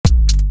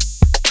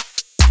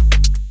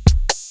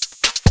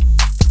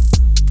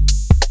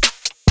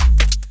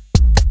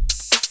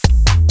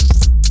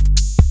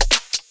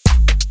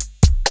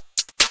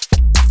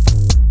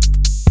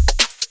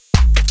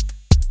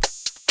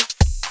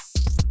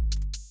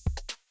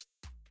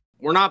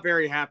We're not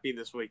very happy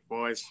this week,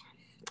 boys.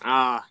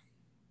 Not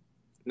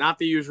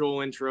the usual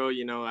intro,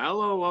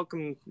 hello,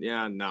 welcome.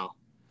 Yeah, no.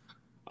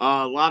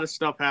 A lot of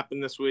stuff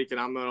happened this week, and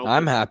I'm going to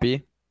I'm open.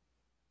 happy.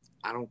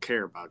 I don't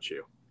care about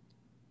you.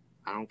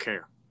 I don't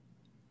care.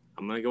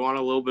 I'm going to go on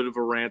a little bit of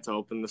a rant to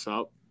open this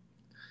up.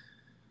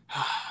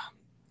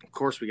 Of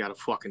course, we got to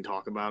fucking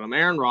talk about him.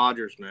 Aaron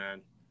Rodgers,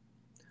 man.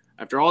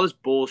 After all this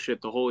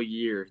bullshit the whole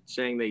year,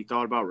 saying that he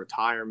thought about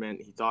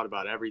retirement, he thought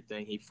about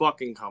everything, he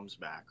fucking comes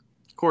back.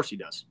 Of course he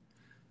does.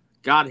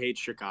 God hates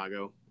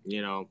Chicago.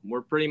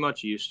 We're pretty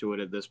much used to it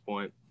at this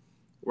point.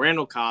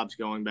 Randall Cobb's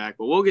going back,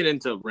 but we'll get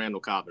into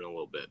Randall Cobb in a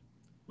little bit.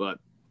 But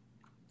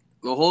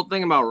the whole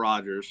thing about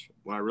Rodgers,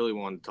 what I really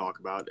wanted to talk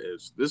about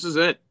is this is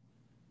it.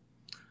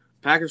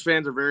 Packers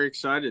fans are very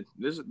excited.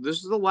 This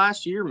is the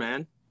last year,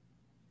 man.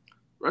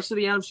 The rest of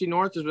the NFC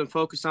North has been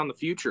focused on the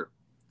future.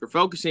 They're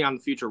focusing on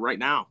the future right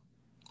now.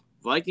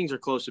 Vikings are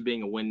close to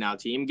being a win-now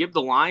team. Give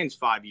the Lions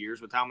 5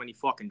 years with how many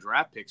fucking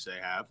draft picks they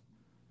have.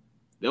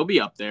 They'll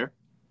be up there.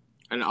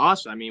 And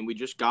us, we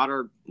just got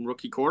our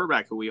rookie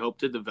quarterback who we hope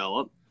to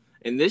develop.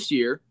 And this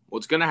year,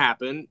 what's going to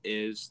happen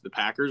is the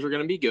Packers are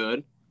going to be good.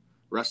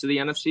 The rest of the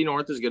NFC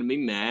North is going to be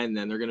mad, and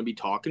then they're going to be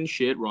talking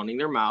shit, running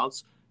their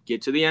mouths,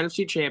 get to the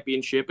NFC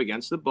Championship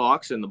against the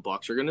Bucs, and the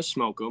Bucs are going to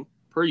smoke them,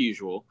 per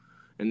usual.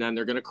 And then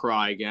they're going to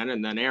cry again,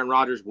 and then Aaron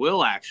Rodgers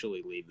will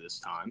actually leave this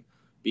time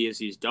because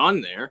he's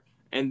done there.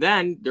 And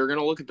then they're going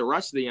to look at the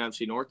rest of the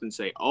NFC North and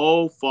say,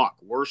 oh, fuck,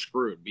 we're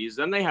screwed. Because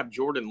then they have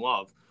Jordan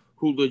Love,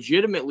 who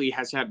legitimately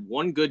has had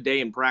one good day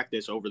in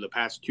practice over the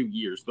past 2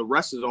 years. The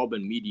rest has all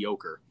been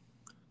mediocre.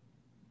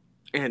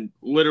 And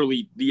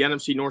literally, the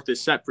NFC North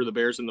is set for the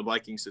Bears and the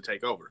Vikings to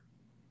take over.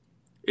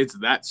 It's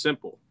that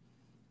simple.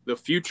 The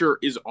future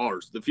is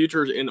ours. The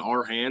future is in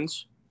our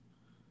hands.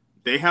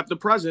 They have the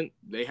present.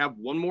 They have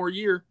one more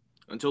year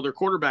until their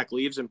quarterback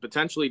leaves and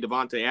potentially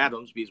Davante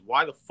Adams, because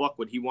why the fuck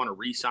would he want to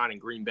re-sign in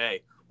Green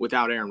Bay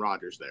without Aaron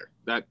Rodgers there?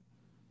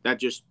 That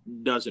just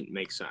doesn't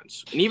make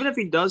sense. And even if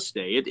he does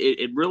stay,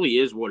 it really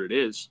is what it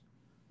is.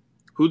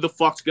 Who the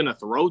fuck's going to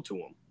throw to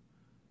him?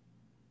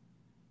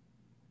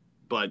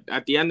 But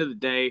at the end of the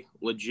day,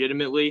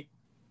 legitimately,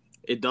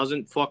 it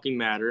doesn't fucking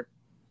matter.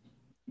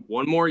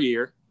 One more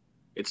year.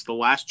 It's the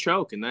last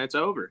choke, and then it's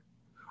over.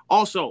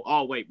 Also,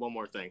 wait, one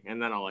more thing,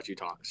 and then I'll let you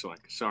talk,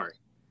 Swink. Sorry.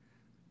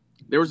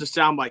 There was a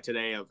soundbite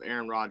today of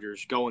Aaron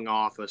Rodgers going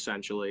off,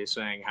 essentially,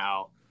 saying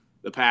how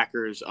the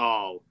Packers,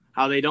 how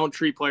they don't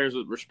treat players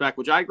with respect,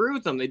 which I agree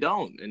with them. They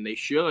don't, and they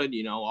should.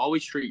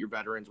 Always treat your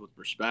veterans with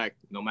respect,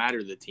 no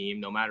matter the team,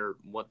 no matter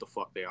what the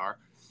fuck they are.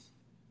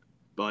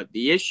 But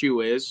the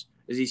issue is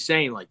he's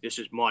saying, like, this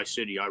is my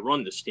city, I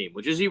run this team.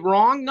 Which, is he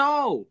wrong?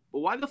 No. But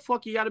why the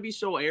fuck you got to be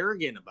so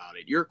arrogant about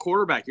it? You're a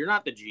quarterback. You're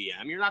not the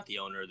GM. You're not the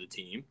owner of the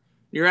team.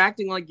 You're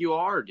acting like you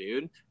are,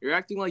 dude. You're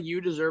acting like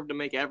you deserve to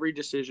make every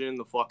decision in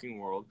the fucking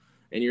world,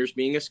 and you're just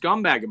being a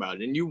scumbag about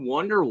it. And you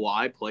wonder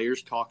why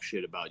players talk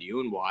shit about you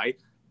and why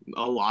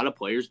a lot of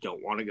players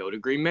don't want to go to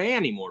Green Bay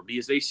anymore,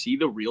 because they see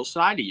the real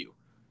side of you.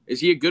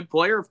 Is he a good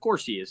player? Of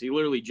course he is. He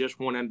literally just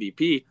won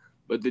MVP,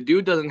 but the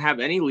dude doesn't have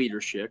any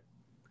leadership.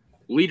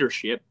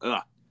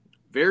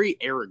 Very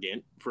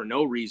arrogant for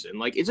no reason.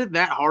 Like, is it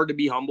that hard to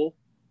be humble?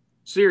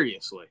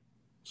 Seriously.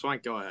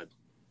 Swank, go ahead.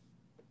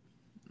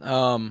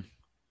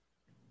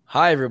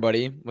 Hi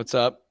everybody. What's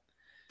up?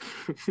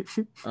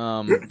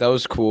 That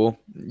was cool.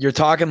 You're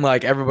talking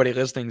like everybody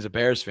listening is a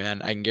Bears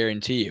fan. I can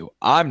guarantee you.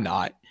 I'm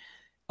not.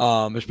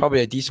 There's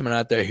probably a decent amount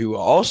out there who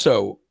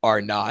also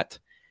are not.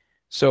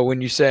 So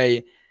when you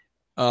say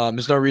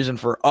there's no reason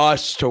for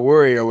us to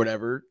worry or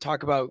whatever,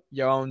 talk about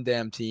your own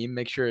damn team.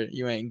 Make sure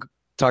you ain't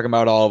talking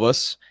about all of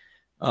us.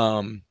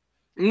 I'm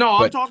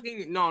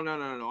talking about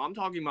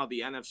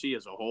the NFC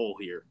as a whole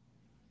here.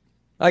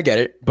 I get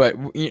it, but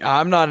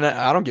I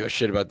don't give a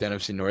shit about the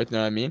NFC North. You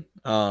know what I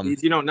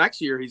mean?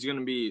 Next year he's going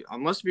to be,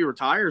 unless he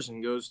retires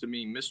and goes to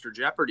be Mr.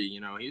 Jeopardy,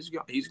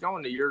 he's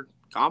going to your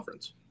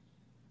conference.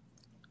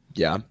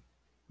 Yeah,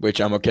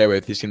 which I'm okay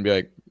with. He's going to be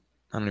like,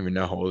 I don't even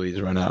know how old he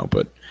is right now,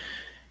 but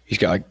he's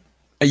got like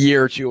a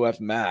year or two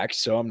left max,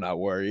 so I'm not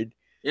worried.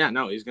 Yeah,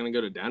 no, he's going to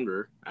go to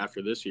Denver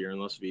after this year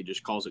unless he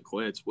just calls it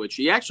quits, which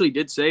he actually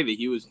did say that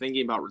he was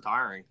thinking about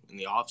retiring in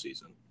the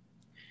offseason.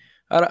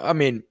 I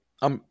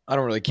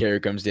don't really care who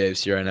comes to the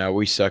AFC right now.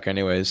 We suck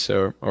anyways,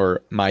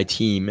 or my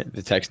team,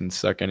 the Texans,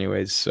 suck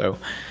anyways. So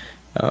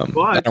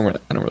I don't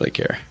really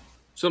care.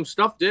 Some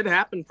stuff did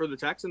happen for the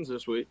Texans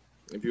this week.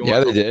 If you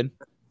want they did.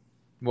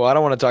 Well, I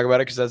don't want to talk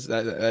about it because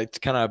that's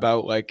kind of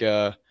about like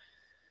I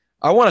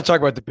want to talk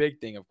about the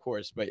big thing, of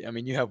course, but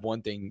you have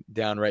one thing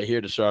down right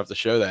here to start off the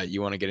show that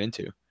you want to get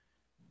into.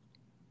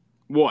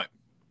 What?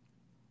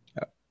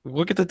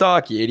 Look at the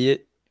doc, you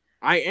idiot.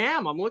 I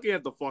am. I'm looking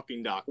at the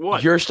fucking doc.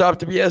 What? Your Stop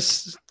the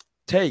BS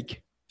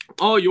take.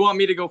 Oh, you want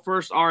me to go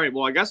first? All right.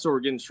 Well, I guess we're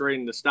getting straight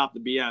into Stop the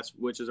BS,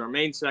 which is our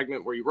main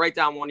segment where you write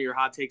down one of your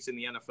hot takes in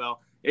the NFL.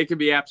 It could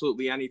be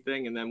absolutely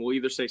anything, and then we'll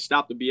either say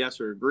stop the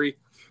BS or agree.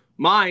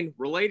 Mine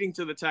relating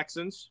to the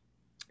Texans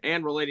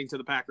and relating to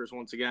the Packers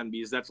once again,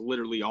 because that's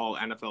literally all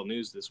NFL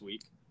news this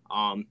week.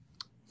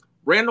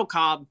 Randall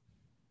Cobb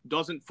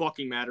doesn't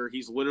fucking matter.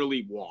 He's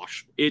literally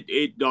washed.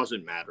 It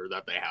doesn't matter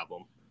that they have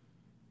him.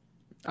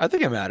 I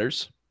think it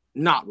matters.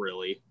 Not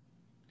really.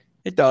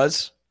 It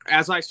does.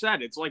 As I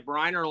said, it's like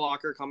Brian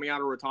Urlacher coming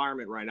out of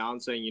retirement right now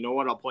and saying, you know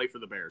what, I'll play for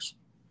the Bears.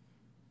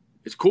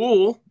 It's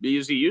cool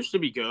because he used to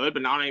be good,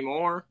 but not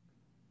anymore.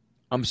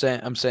 I'm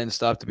saying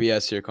stop the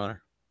BS here,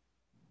 Connor.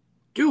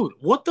 Dude,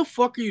 what the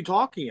fuck are you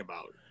talking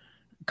about?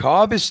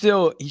 Cobb is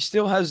still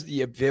has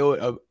the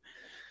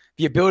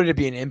ability to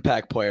be an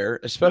impact player,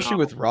 especially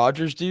with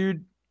Rodgers,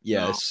 dude.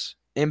 Yes.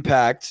 No.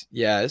 Impact,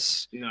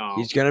 yes. No.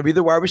 He's gonna be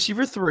the wide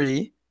receiver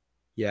 3.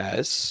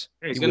 Yes.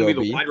 He's going to be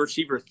the wide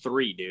receiver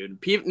 3,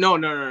 dude. No.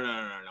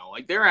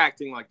 Like, they're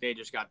acting like they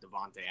just got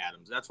Devontae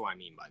Adams. That's what I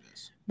mean by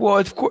this. Well,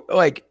 of course,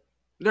 like,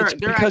 they're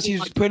because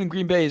he's played in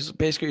Green Bay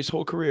basically his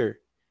whole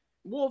career.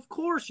 Well, of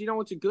course,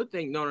 it's a good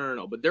thing.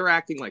 No. But they're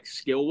acting like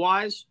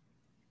skill-wise.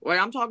 Like,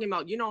 I'm talking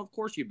about, of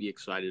course you'd be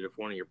excited if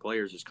one of your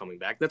players is coming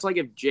back. That's like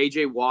if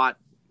J.J. Watt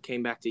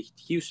came back to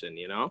Houston,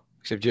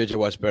 Except J.J.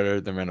 Watt's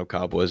better than Randall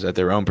Cobb was at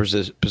their own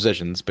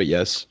positions, but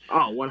yes.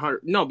 Oh,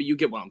 100. No, but you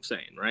get what I'm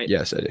saying, right?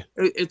 Yes, I do.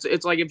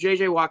 It's like if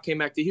J.J. Watt came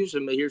back to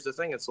Houston, but here's the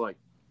thing. It's like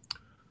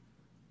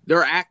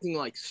they're acting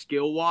like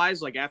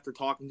skill-wise. Like, after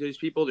talking to these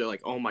people, they're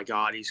like, oh, my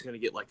God, he's going to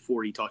get like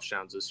 40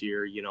 touchdowns this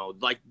year.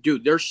 Like,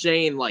 dude, they're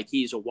saying like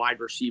he's a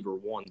wide receiver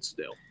 1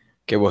 still.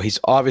 Okay, well, he's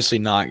obviously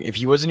not. If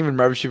he wasn't even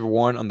wide receiver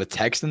 1 on the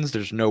Texans,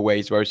 there's no way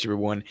he's wide receiver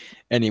 1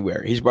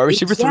 anywhere. He's wide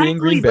receiver 3 in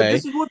Green Bay.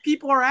 This is what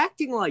people are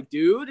acting like,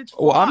 dude. It's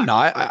fun. Well, I'm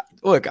not.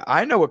 Look,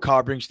 I know what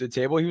Cobb brings to the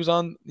table. He was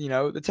on,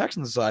 the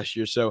Texans last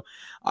year, so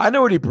I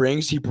know what he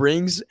brings. He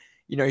brings,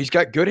 he's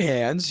got good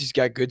hands. He's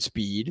got good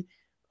speed.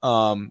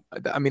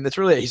 That's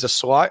really it. He's a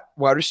slot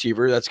wide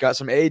receiver that's got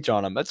some age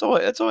on him. That's all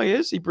he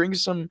is. He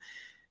brings some,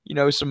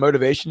 some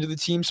motivation to the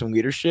team, some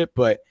leadership,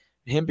 but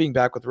him being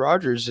back with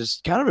Rodgers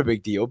is kind of a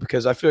big deal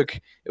because I feel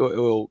like it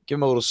will give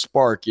him a little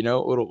spark, a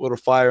little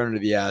fire under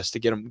the ass to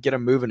get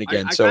him moving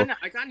again.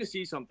 I kind of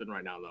see something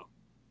right now though.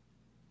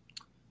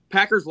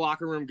 Packers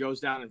locker room goes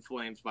down in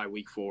flames by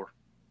week 4.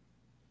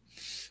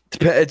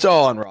 It's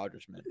all on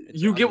Rodgers, man.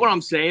 You get what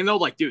I'm saying though?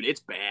 Like, dude,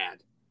 it's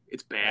bad.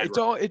 It's bad.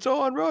 It's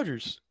all on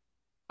Rodgers.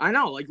 I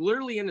know. Like,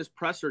 literally in his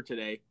presser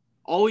today,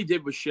 all he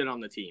did was shit on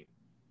the team.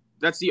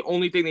 That's the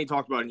only thing they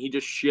talked about, and he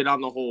just shit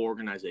on the whole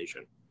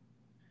organization.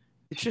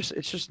 It's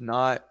just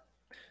not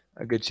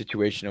a good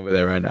situation over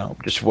there right now,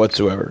 just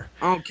whatsoever.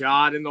 Oh,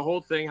 God. And the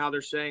whole thing, how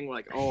they're saying,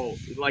 like,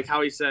 like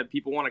how he said,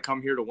 people want to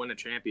come here to win a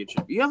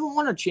championship. You haven't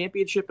won a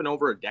championship in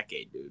over a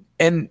decade, dude.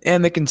 And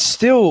they can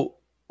still,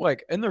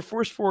 like, in their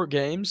first 4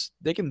 games,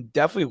 they can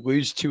definitely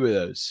lose 2 of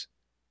those.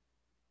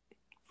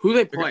 Who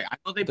they play? I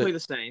know they play the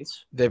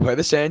Saints. They play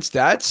the Saints.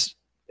 That's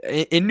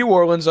in New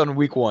Orleans on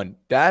week 1.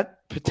 That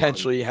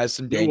potentially has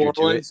some danger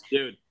to it.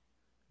 Dude.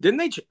 Didn't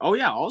they? Oh,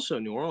 yeah. Also,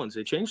 New Orleans.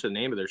 They changed the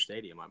name of their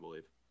stadium, I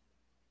believe.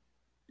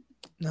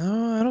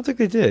 No, I don't think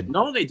they did.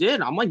 No, they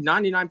did. I'm like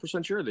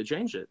 99% sure they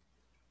changed it.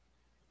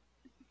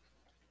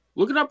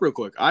 Look it up real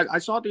quick. I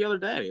saw it the other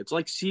day. It's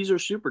like Caesar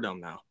Superdome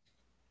now.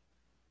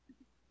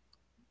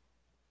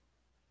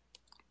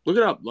 Look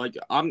it up. Like,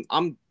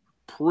 I'm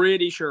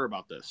pretty sure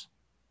about this.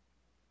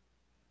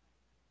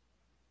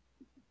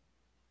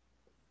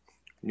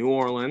 New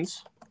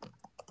Orleans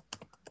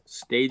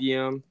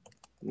stadium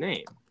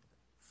name.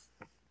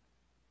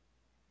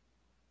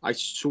 I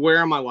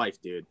swear on my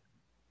life, dude.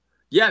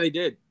 Yeah, they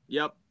did.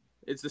 Yep.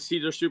 It's the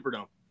Caesar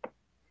Superdome.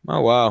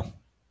 Oh, wow.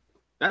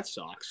 That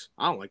sucks.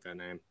 I don't like that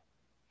name.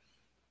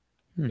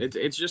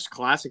 It's just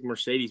classic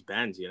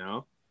Mercedes-Benz,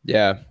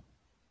 Yeah.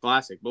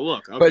 Classic. But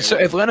look. Okay, but so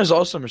Atlanta's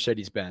also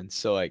Mercedes-Benz,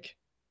 so like.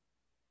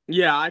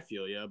 Yeah, I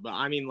feel you. But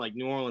I mean, like,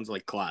 New Orleans,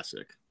 like,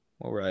 classic.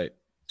 All right.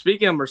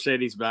 Speaking of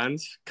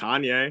Mercedes-Benz,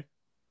 Kanye.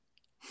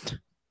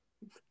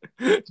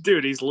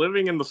 Dude, he's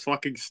living in the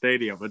fucking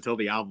stadium until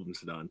the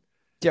album's done.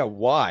 Yeah,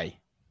 why?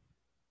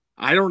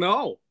 I don't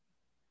know.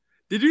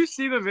 Did you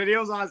see the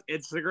videos on his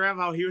Instagram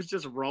how he was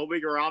just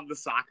roaming around the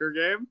soccer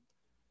game?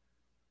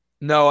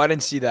 No, I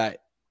didn't see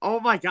that. Oh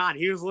my God.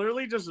 He was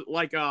literally just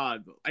like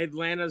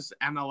Atlanta's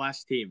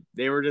MLS team.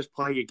 They were just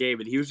playing a game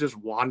and he was just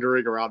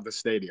wandering around the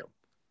stadium.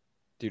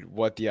 Dude,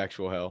 what the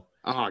actual hell?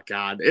 Oh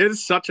God. It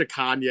is such a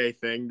Kanye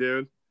thing,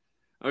 dude.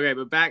 Okay,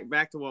 but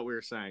back to what we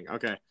were saying.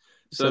 Okay.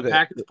 So the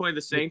Packers play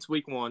the Saints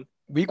week 1.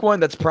 Week 1,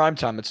 that's prime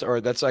time.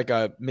 That's like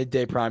a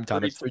midday prime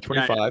time. It's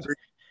 3:25.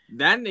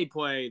 Then they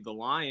play the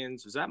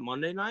Lions. Is that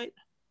Monday night?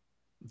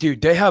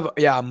 Dude, they have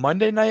a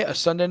Monday night, a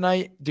Sunday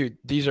night. Dude,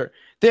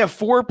 they have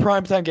 4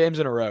 primetime games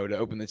in a row to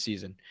open the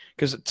season.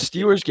 Because the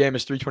Steelers game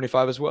is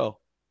 3:25 as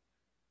well.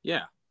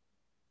 Yeah.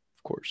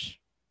 Of course.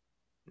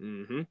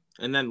 Mm-hmm.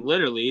 And then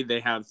literally they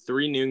have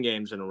 3 noon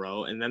games in a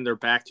row, and then they're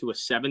back to a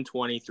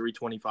 7:20,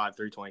 3:25,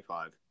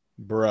 3:25.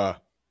 Bruh.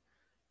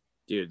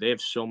 Dude, they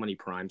have so many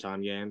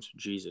primetime games.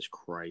 Jesus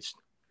Christ.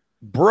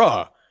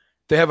 Bruh.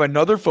 They have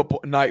another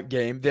football night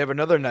game. They have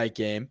another night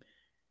game.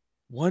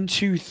 1,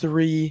 2,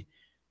 3,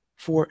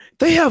 4.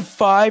 They have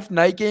 5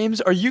 night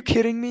games. Are you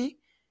kidding me?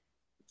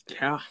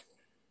 Yeah.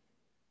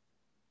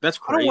 That's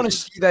crazy. I don't want to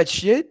see that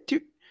shit.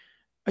 Dude,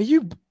 are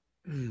you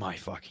 – my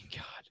fucking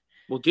God.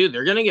 Well, dude,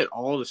 they're gonna get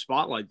all the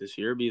spotlight this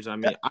year because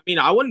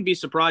I wouldn't be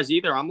surprised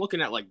either. I'm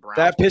looking at like Browns.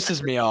 That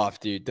pisses me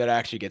off, dude. That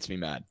actually gets me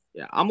mad.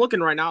 Yeah, I'm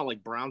looking right now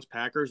like Browns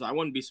Packers. I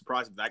wouldn't be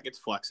surprised if that gets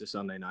flexed this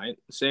Sunday night.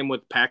 Same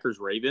with Packers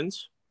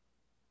Ravens.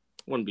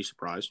 Wouldn't be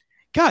surprised.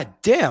 God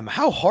damn,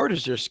 how hard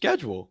is their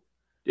schedule?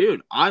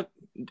 Dude, the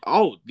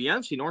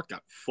NFC North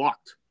got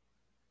fucked.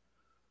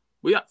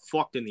 We got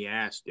fucked in the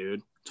ass,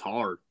 dude. It's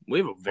hard. We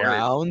have a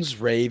Browns,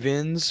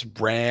 Ravens,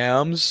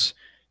 Rams,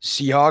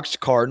 Seahawks,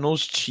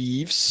 Cardinals,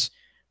 Chiefs,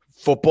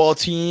 football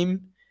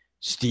team,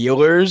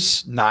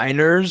 Steelers,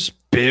 Niners,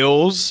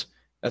 Bills.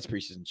 That's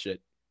preseason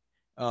shit.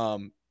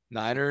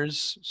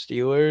 Niners,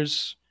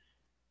 Steelers.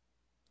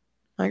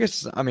 I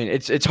guess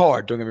it's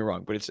hard. Don't get me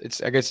wrong, but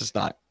it's I guess it's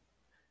not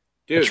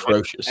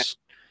atrocious.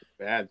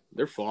 Bad.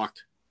 They're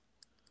fucked.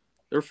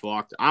 They're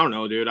fucked. I don't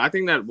know, dude. I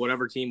think that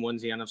whatever team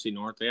wins the NFC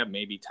North, they have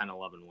maybe 10,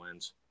 11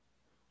 wins.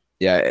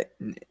 Yeah,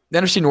 the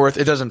NFC North,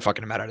 it doesn't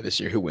fucking matter this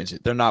year who wins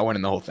it. They're not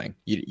winning the whole thing.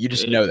 You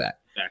just know that.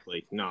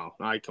 Exactly. No,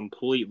 I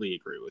completely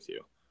agree with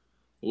you.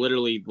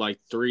 Literally, like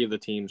 3 of the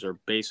teams are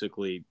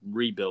basically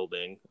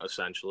rebuilding,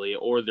 essentially,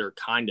 or they're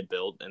kind of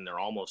built and they're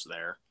almost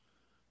there.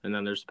 And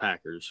then there's the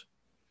Packers.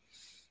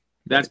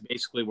 That's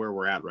basically where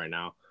we're at right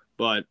now.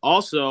 But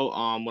also,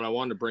 what I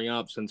wanted to bring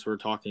up, since we're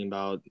talking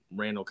about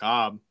Randall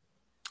Cobb,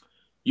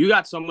 you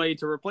got somebody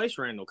to replace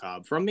Randall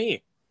Cobb from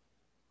me.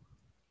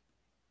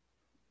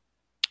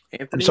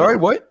 Anthony I'm sorry,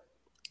 Miller. what?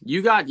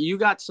 You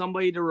got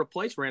somebody to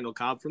replace Randall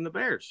Cobb from the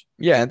Bears.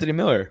 Yeah, Anthony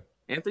Miller.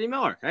 Anthony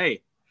Miller.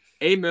 Hey,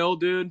 A-Mill,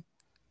 dude.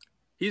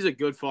 He's a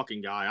good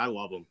fucking guy. I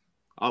love him.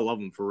 I love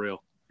him for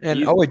real.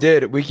 And we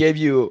did. We gave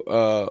you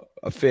a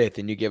 5th,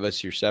 and you gave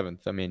us your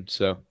 7th.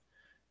 So.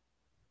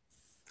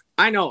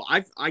 I know.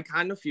 I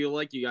kind of feel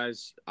like you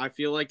guys. I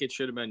feel like it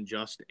should have been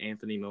just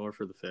Anthony Miller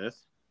for the 5th.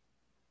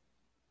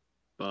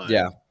 But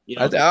yeah,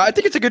 I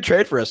think it's a good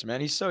trade for us,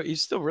 man. He's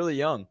still really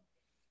young.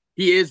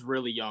 He is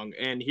really young,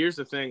 and here's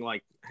the thing.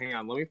 Like, hang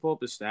on, let me pull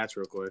up his stats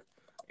real quick.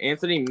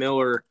 Anthony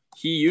Miller,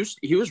 he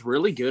was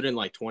really good in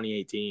like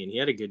 2018. He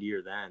had a good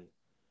year then.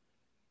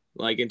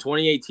 Like in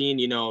 2018,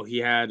 he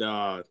had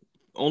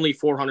only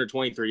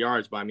 423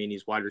 yards, but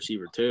he's wide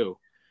receiver too.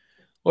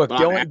 Look,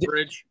 on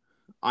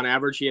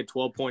average, he had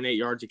 12.8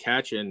 yards a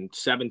catch and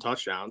 7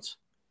 touchdowns.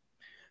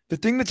 The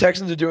thing the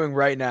Texans are doing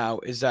right now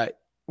is that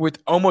with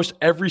almost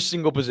every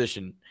single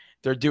position,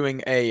 they're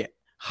doing a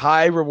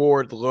high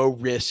reward, low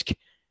risk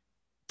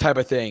type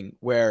of thing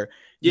where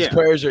these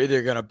players are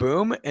either going to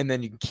boom and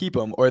then you can keep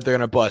them, or they're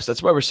going to bust.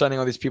 That's why we're signing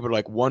all these people to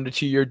like 1 to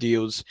 2 year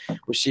deals.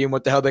 We're seeing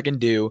what the hell they can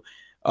do.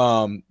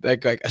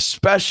 Like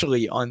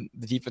especially on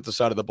the defensive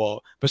side of the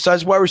ball,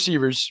 besides wide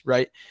receivers,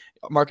 right?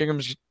 Mark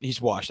Ingram's,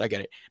 he's washed. I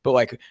get it. But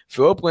like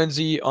Phillip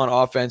Lindsay on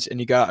offense, and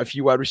you got a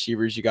few wide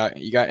receivers. You got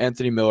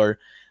Anthony Miller.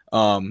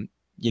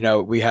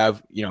 We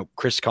have,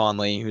 Chris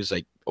Conley, who's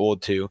like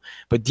old too.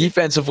 But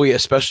defensively,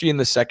 especially in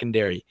the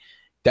secondary,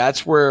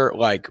 that's where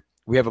like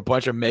we have a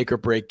bunch of make or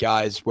break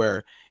guys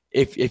where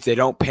if they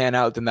don't pan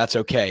out, then that's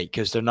okay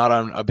because they're not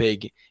on a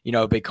big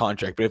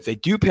contract. But if they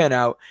do pan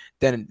out,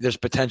 then there's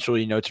potential,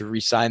 to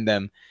re-sign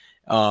them.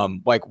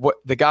 Like what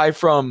the guy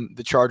from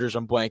the Chargers,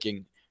 I'm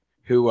blanking,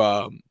 who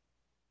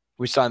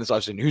we signed this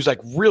offseason, who's like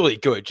really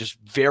good, just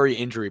very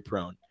injury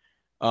prone.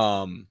 You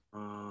know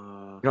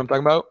what I'm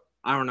talking about?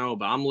 I don't know,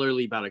 but I'm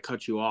literally about to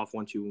cut you off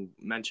once you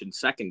mentioned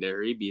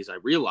secondary because I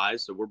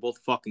realized that we're both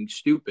fucking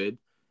stupid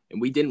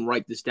and we didn't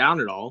write this down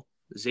at all.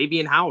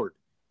 Xavier Howard.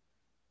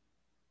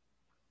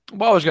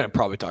 Well, I was going to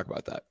probably talk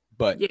about that,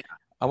 but yeah,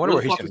 I wonder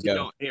where he's going to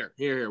go.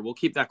 Here. We'll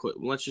keep that quick.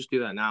 Let's just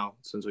do that now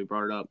since we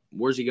brought it up.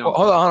 Where's he going?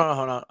 Oh,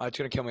 hold on. It's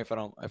going to kill me if I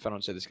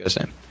don't say this guy's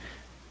name.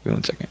 Give me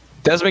 1 second.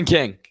 Desmond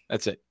King.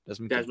 That's it.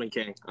 Desmond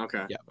King.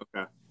 Okay. Yeah.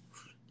 Okay.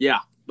 Yeah,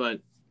 but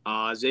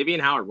Xavier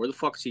Howard, where the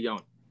fuck is he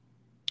going?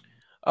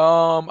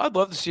 I'd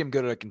love to see him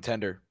go to a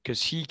contender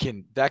because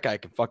that guy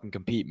can fucking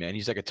compete, man.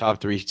 He's like a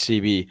top 3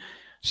 CB.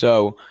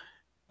 So,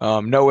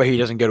 no way he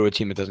doesn't go to a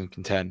team that doesn't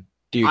contend.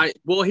 Dude,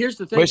 well, here's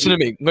the thing. Listen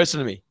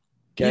to me.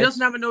 Okay? He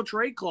doesn't have a no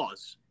trade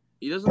clause.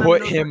 He doesn't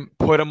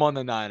put him on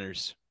the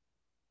Niners.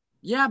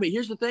 Yeah, but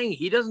here's the thing.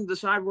 He doesn't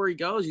decide where he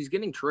goes. He's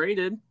getting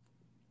traded.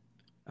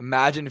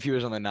 Imagine if he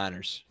was on the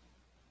Niners.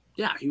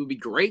 Yeah, he would be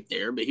great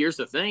there. But here's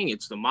the thing.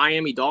 It's the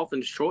Miami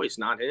Dolphins' choice,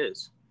 not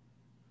his.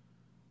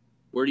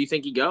 Where do you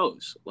think he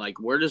goes? Like,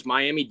 where does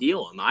Miami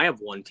deal him? I have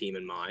one team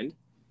in mind.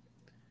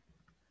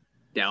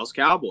 Dallas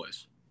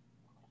Cowboys.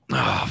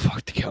 Oh,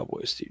 fuck the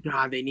Cowboys, dude.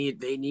 God, they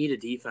need a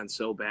defense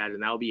so bad,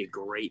 and that would be a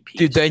great piece.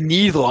 Dude, they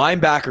need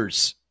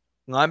linebackers.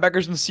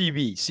 Linebackers and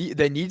CB.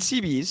 They need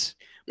CBs,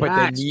 but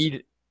they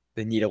need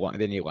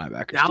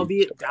linebackers. That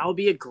would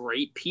be a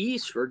great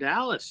piece for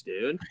Dallas,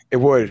 dude. It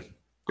would.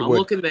 I'm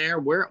looking there.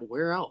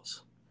 Where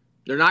else?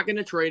 They're not going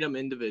to trade him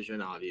in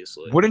division,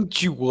 obviously.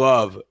 Wouldn't you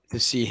love to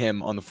see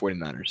him on the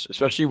 49ers,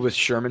 especially with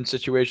Sherman's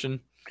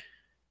situation?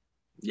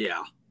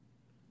 Yeah.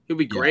 He'll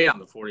be great on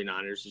the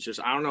 49ers. It's just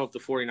I don't know if the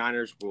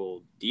 49ers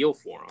will deal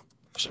for him.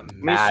 Just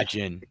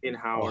imagine. In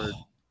Howard.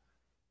 Oh.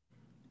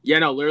 Yeah,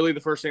 no, literally the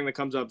first thing that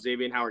comes up,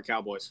 Xavier Howard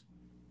Cowboys.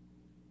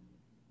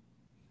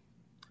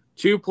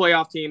 2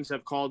 playoff teams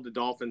have called the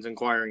Dolphins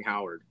inquiring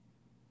Howard.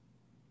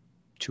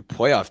 2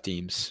 playoff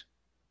teams.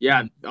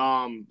 Yeah,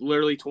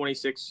 literally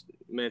 26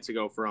 minutes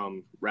ago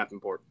from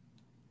Rappaport.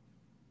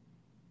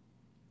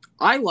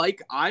 I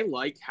like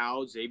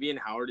how Xavier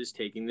Howard is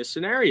taking this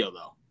scenario,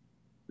 though.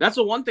 That's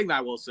the one thing that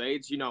I will say.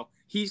 It's,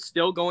 he's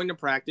still going to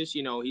practice.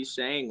 He's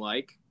saying,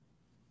 like,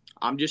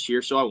 I'm just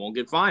here so I won't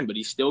get fined. But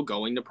he's still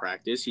going to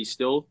practice. He's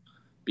still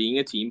being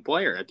a team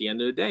player at the end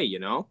of the day,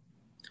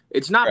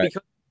 It's not right. because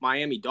of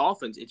Miami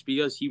Dolphins. It's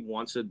because he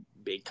wants a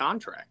big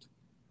contract.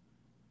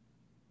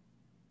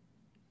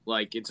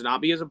 Like, it's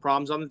not because of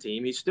problems on the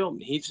team. He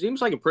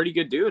seems like a pretty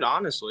good dude,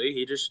 honestly.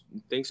 He just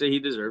thinks that he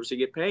deserves to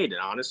get paid. And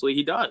honestly,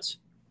 he does.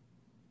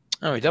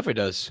 Oh, he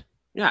definitely does.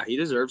 Yeah, he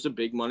deserves a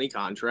big money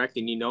contract,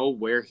 and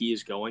where he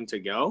is going to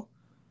go.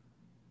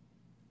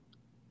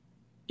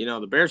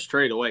 The Bears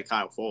trade away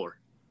Kyle Fuller.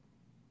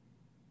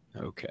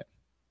 Okay.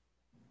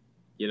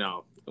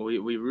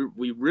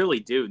 We really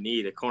do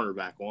need a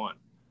cornerback one.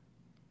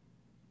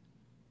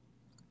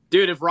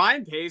 Dude, if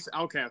Ryan Pace,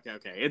 okay,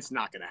 it's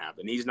not gonna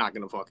happen. He's not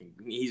gonna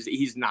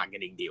he's not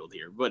getting dealed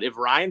here. But if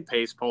Ryan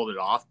Pace pulled it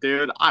off,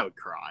 dude, I would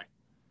cry.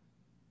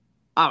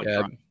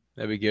 Cry.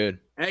 That'd be good.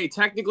 Hey,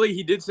 technically,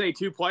 he did say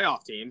 2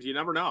 playoff teams. You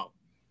never know.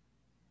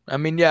 I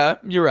mean, yeah,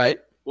 you're right.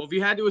 Well, if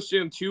you had to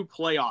assume 2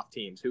 playoff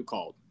teams, who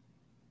called?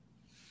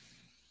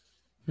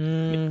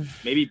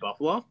 Maybe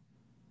Buffalo?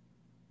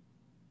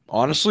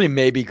 Honestly,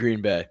 maybe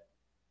Green Bay.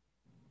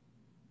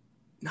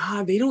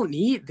 Nah, they don't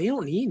need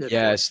it.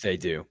 Yes, they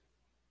do.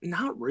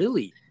 Not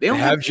really. They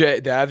have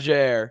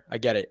JR. I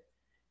get it.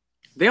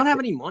 They don't have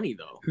any money,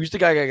 though. Who's the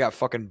guy that got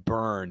fucking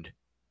burned?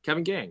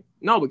 Kevin King.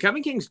 No, but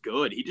Kevin King's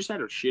good. He just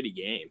had a shitty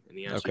game in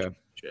the NFC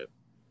Championship.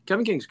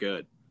 Kevin King's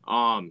good.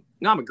 No,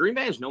 but Green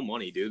Bay has no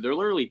money, dude. They're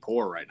literally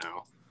poor right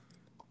now.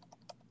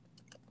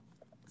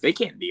 They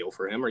can't deal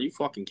for him. Are you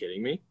fucking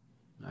kidding me?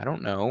 I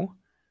don't know.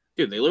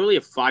 Dude, they literally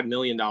have $5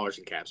 million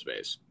in cap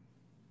space.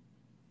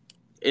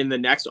 In the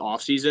next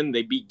offseason,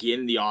 they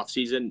begin the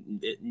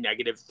offseason at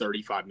negative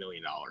 $35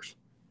 million.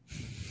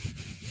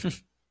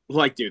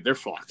 Like, dude, they're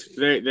fucked.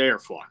 They are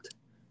fucked.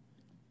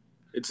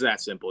 It's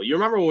that simple. You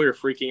remember when we were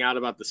freaking out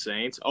about the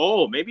Saints?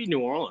 Oh, maybe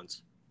New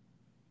Orleans.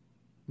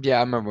 Yeah,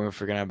 I remember we were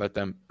freaking out about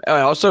them.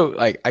 Also,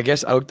 I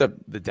guess I looked up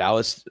the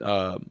Dallas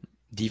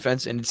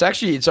defense, and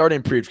it's already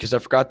improved because I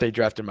forgot they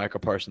drafted Michael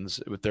Parsons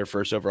with their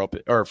first round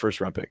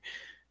pick.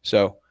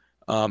 So,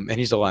 and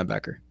he's a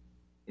linebacker.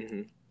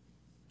 Mm-hmm.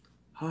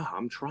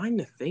 I'm trying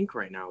to think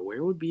right now.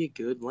 Where would be a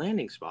good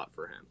landing spot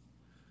for him?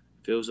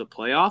 If it was a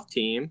playoff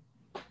team,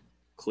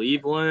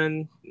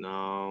 Cleveland,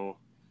 no.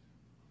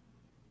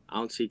 I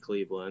don't see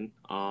Cleveland.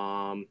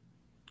 Well,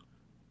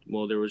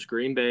 there was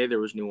Green Bay. There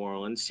was New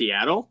Orleans.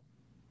 Seattle?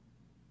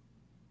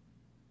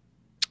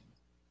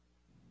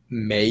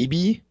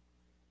 Maybe.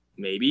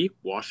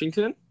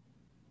 Washington?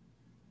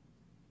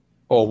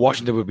 Oh,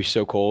 Washington would be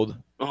so cold.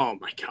 Oh,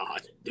 my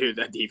God. Dude,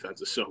 that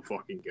defense is so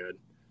fucking good.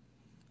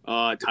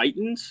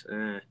 Titans?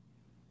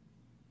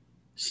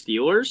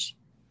 Steelers?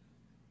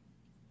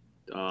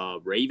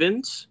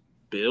 Ravens?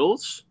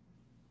 Bills?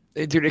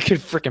 Dude, it could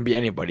freaking be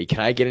anybody. Can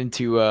I get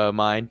into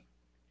mine?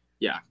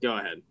 Yeah, go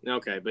ahead.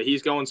 Okay, but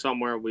he's going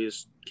somewhere. We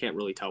just can't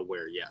really tell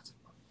where yet.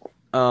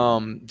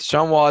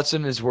 Sean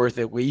Watson is worth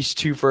at least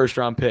 2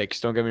 first-round picks.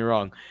 Don't get me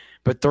wrong.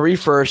 But 3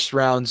 first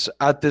rounds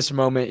at this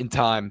moment in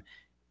time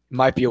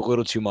might be a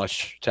little too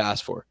much to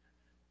ask for.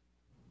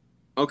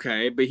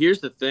 Okay, but here's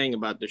the thing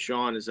about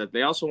Deshaun is that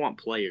they also want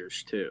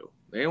players too.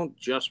 They don't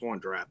just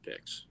want draft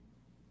picks.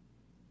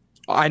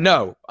 I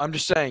know. I'm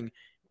just saying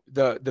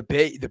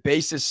the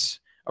basis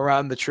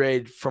around the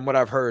trade, from what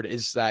I've heard,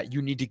 is that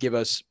you need to give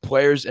us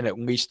players and at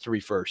least 3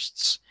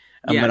 firsts.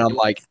 And then I'm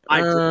like,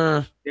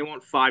 they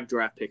want 5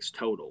 draft picks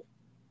total.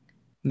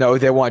 No,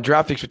 they want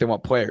draft picks, but they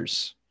want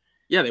players.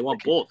 Yeah, they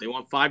want both. They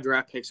want 5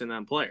 draft picks and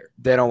then player.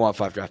 They don't want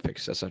 5 draft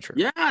picks. That's not true.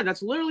 Yeah,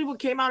 that's literally what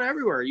came out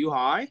everywhere. Are you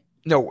high?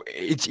 No,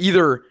 it's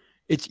either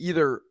it's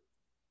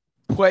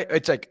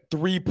like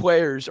 3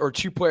 players or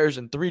 2 players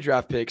and 3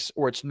 draft picks,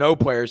 or it's no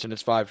players and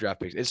it's 5 draft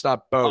picks. It's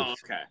not both. Oh,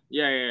 okay.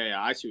 Yeah.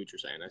 I see what you're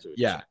saying.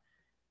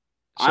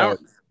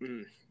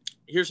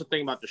 Here's the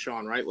thing about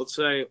Deshaun, right? Let's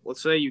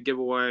say you give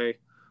away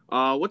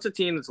what's a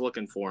team that's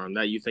looking for him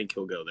that you think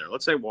he'll go there?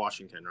 Let's say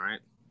Washington, right?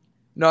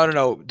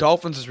 No.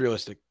 Dolphins is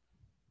realistic.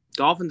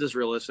 Dolphins is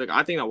realistic.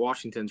 I think that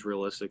Washington's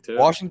realistic too.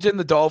 Washington,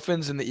 the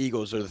Dolphins, and the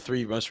Eagles are the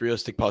 3 most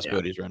realistic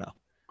possibilities right now.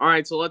 All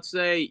right, so let's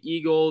say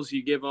Eagles,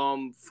 you give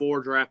them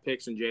 4 draft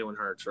picks and Jalen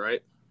Hurts,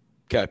 right?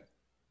 Okay.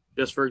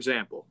 Just for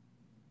example.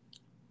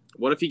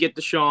 What if you get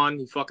Deshaun,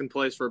 he fucking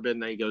plays for a bit,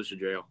 and then he goes to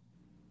jail?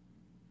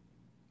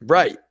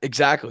 Right,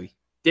 exactly.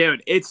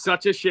 Dude, it's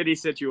such a shitty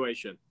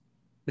situation.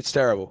 It's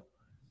terrible.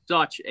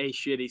 Such a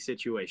shitty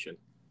situation.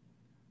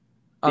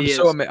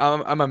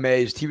 I'm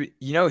amazed.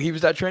 He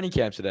was at training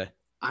camp today.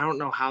 I don't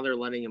know how they're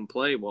letting him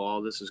play while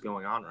all this is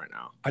going on right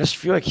now. I just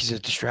feel like he's a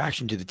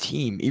distraction to the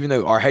team, even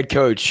though our head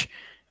coach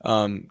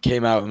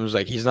came out and was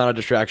like, he's not a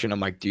distraction. I'm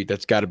like, dude,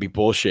 that's got to be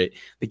bullshit.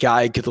 The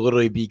guy could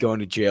literally be going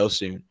to jail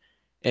soon.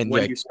 And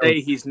When you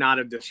say he's not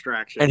a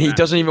distraction, and he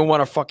doesn't even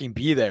want to fucking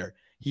be there.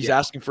 He's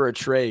asking for a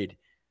trade.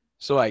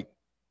 So like,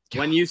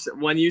 when you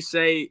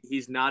say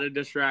he's not a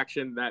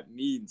distraction, that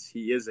means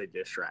he is a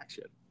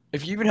distraction.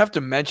 If you even have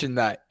to mention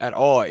that at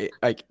all,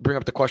 like bring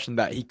up the question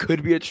that he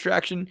could be a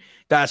distraction,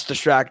 that's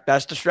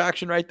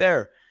distraction right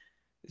there.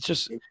 It's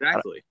just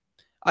exactly.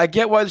 I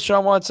get why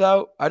Deshaun wants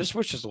out. I just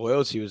wish his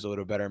loyalty was a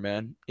little better,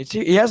 man.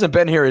 He hasn't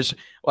been here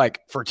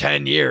for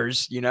 10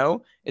 years, you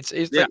know? It's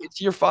like it's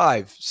year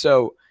 5.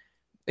 So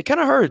it kind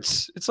of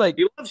hurts. It's like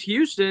he loves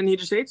Houston. He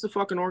just hates the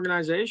fucking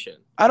organization.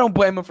 I don't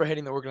blame him for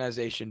hating the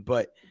organization,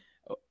 but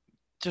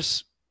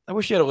just I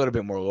wish he had a little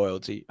bit more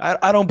loyalty.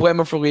 I don't blame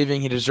him for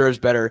leaving. He deserves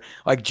better.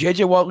 Like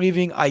JJ Watt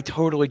leaving, I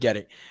totally get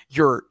it.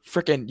 You've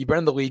been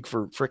in the league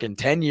for freaking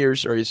 10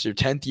 years, or it's your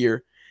 10th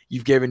year.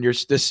 You've given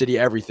this city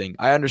everything.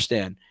 I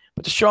understand.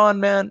 But Deshaun,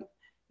 man,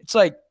 it's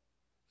like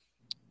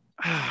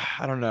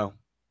I don't know.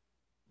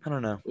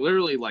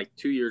 Literally like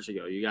 2 years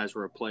ago, you guys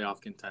were a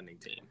playoff contending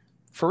team.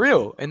 For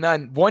real. And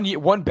then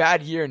one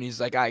bad year, and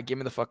he's like, all right, get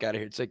me the fuck out of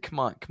here. It's like, come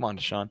on,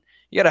 Deshaun.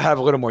 You got to have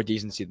a little more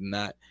decency than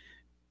that.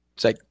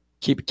 It's like,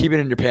 keep it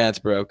in your pants,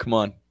 bro. Come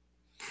on.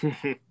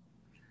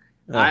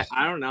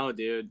 I don't know,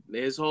 dude.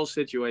 His whole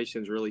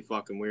situation's really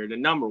fucking weird.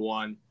 And number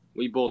one,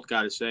 we both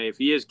got to say, if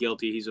he is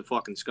guilty, he's a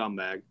fucking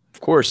scumbag. Of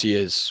course he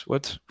is.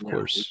 What? Of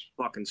course. He's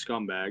a fucking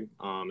scumbag.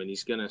 And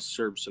he's going to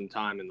serve some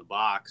time in the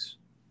box.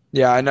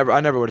 Yeah, I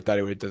never would have thought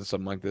he would have done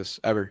something like this,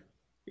 ever.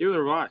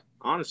 Neither have I.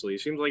 Honestly, he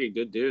seems like a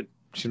good dude.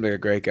 Seems like a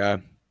great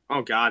guy.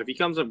 Oh, God. If he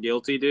comes up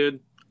guilty, dude,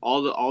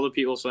 all the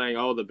people saying,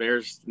 oh, the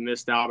Bears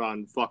missed out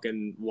on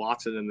fucking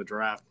Watson in the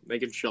draft, they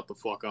can shut the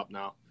fuck up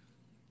now.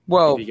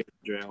 Well, if he gets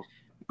in jail.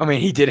 I mean,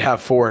 he did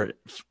have 4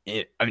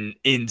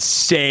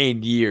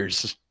 insane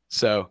years.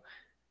 So,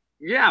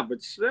 yeah,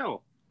 but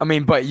still. I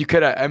mean, but you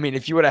could have. I mean,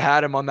 if you would have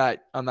had him on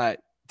that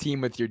team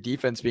with your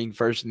defense being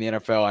first in the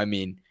NFL, I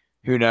mean,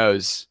 who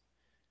knows?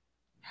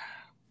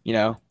 You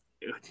know,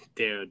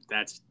 dude,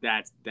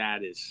 that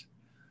is.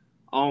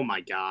 Oh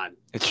my God,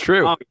 it's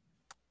true.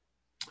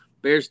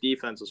 Bears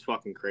defense was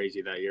fucking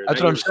crazy that year.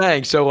 That's what I'm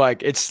saying. So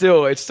like, it's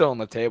still on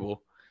the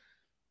table.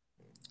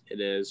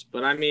 It is,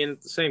 but I mean,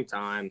 at the same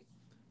time,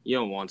 you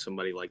don't want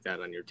somebody like that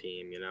on your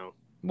team, you know.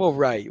 Well,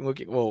 right.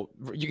 Well,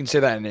 you can say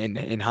that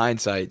in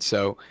hindsight.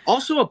 So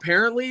also,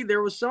 apparently,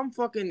 there was some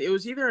fucking. It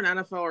was either an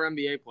NFL or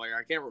NBA player.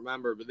 I can't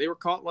remember, but they were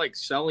caught like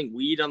selling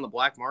weed on the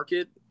black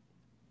market.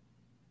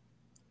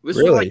 This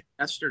was like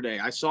yesterday.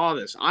 I saw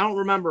this. I don't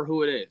remember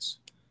who it is.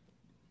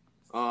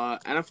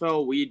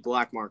 NFL weed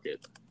black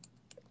market.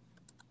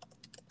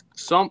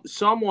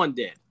 Someone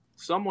did.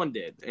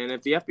 And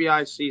if the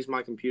FBI sees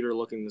my computer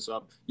looking this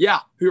up, yeah,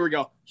 here we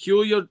go.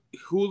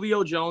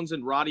 Julio Jones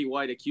and Roddy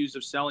White accused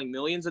of selling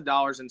millions of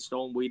dollars in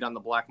stolen weed on the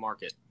black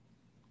market.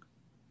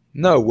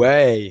 No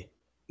way.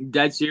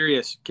 Dead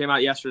serious. Came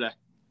out yesterday.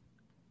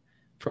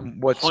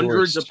 From what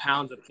Hundreds source? of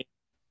pounds of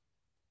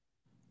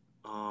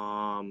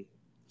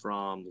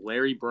from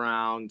Larry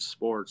Brown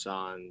Sports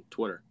on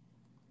Twitter.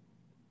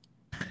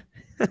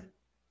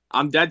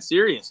 I'm dead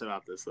serious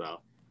about this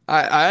though.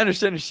 I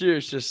understand you're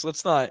serious. Just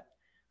let's not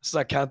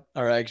count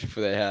our eggs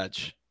before they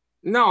hatch.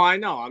 No, I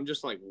know. I'm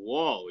just like,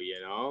 whoa, you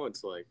know?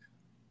 It's like,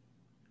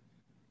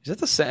 is that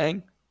the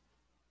saying?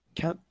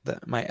 Count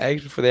my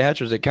eggs before they hatch,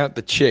 or does it count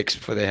the chicks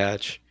before they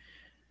hatch?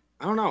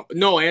 I don't know.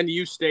 No, and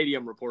U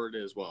Stadium reported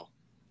it as well.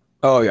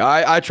 Oh yeah,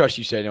 I trust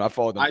U Stadium. I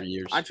followed them for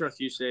years. I trust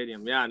U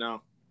Stadium. Yeah, I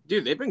know.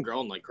 Dude, they've been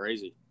growing like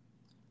crazy.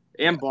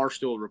 And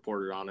Barstool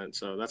reported on it,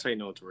 so that's how you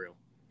know it's real.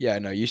 Yeah,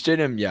 no, U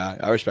Stadium. Yeah,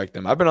 I respect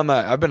them. I've been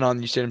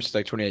on U Stadium since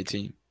like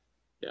 2018.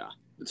 Yeah,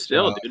 but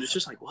still, dude, it's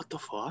just like, what the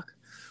fuck?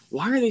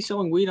 Why are they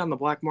selling weed on the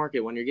black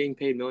market when you're getting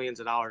paid millions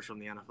of dollars from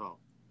the NFL?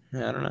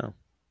 Yeah, I don't know.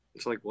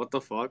 It's like, what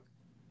the fuck?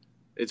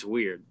 It's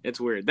weird. That's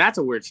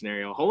a weird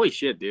scenario. Holy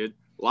shit, dude!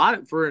 A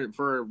lot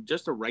for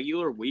just a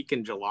regular week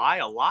in July.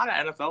 A lot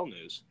of NFL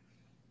news.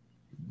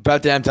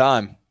 About damn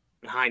time.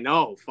 I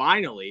know.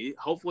 Finally,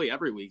 hopefully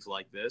every week's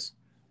like this.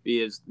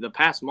 Because the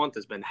past month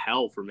has been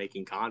hell for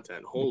making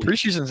content. Holy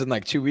preseason's in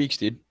like 2 weeks,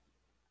 dude.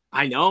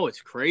 I know, it's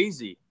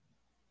crazy.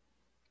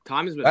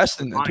 Time has been less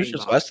than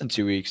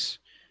 2 weeks.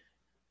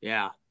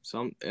 Yeah,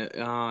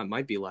 it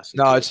might be less.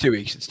 No, it's 2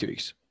 weeks. It's 2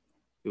 weeks.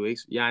 2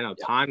 weeks? Yeah, I know.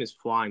 Yeah. Time is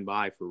flying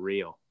by for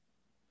real.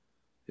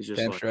 It's just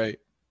damn straight.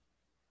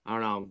 I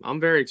don't know. I'm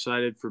very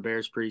excited for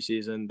Bears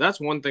preseason. That's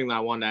one thing that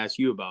I wanted to ask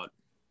you about.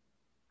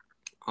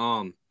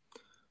 So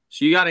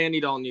you got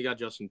Andy Dalton, you got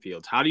Justin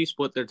Fields. How do you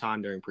split their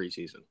time during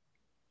preseason?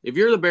 If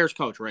you're the Bears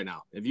coach right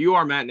now, if you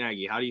are Matt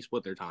Nagy, how do you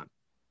split their time?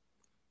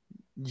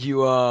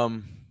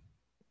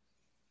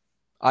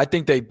 I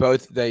think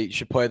they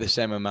should play the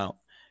same amount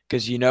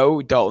because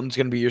Dalton's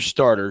going to be your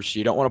starter, so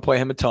you don't want to play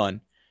him a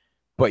ton,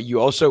 but you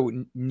also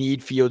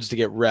need Fields to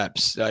get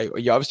reps.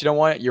 You obviously don't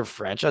want your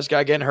franchise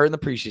guy getting hurt in the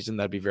preseason.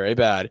 That'd be very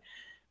bad,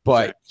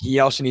 but he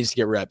also needs to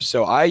get reps.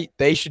 So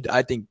they should,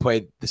 I think,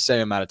 play the same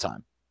amount of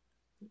time.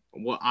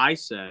 What I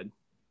said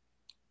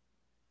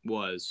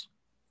was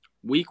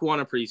week 1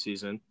 of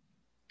preseason,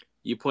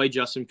 you play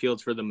Justin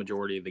Fields for the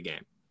majority of the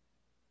game.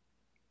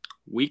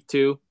 Week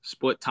 2,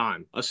 split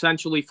time.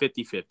 Essentially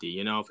 50-50.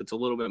 You know, if it's a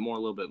little bit more, a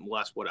little bit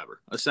less,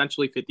 whatever.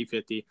 Essentially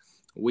 50-50.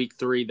 Week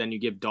 3, then you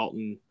give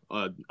Dalton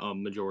a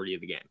majority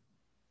of the game.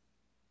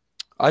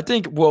 I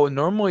think, well,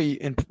 normally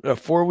in a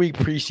 4-week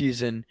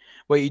preseason,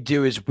 what you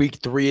do is week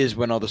 3 is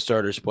when all the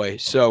starters play.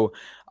 So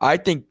I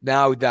think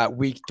now that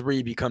week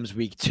 3 becomes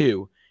week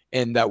 2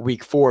 and that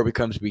week 4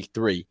 becomes week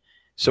 3.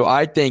 So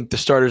I think the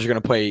starters are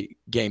going to play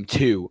game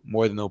 2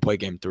 more than they'll play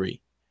game 3.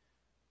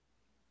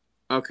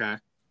 Okay.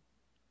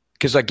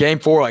 Because like game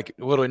 4, like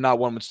literally not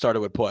one starter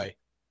would play.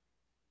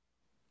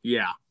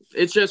 Yeah.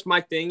 It's just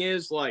my thing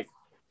is like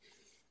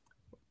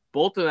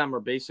both of them are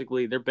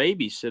basically they're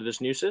babies to this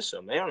new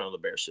system. They don't know the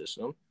Bears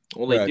system.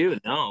 Well, they do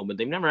know, but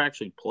they've never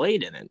actually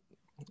played in it.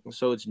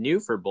 So it's new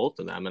for both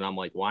of them. And I'm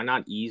like, why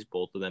not ease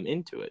both of them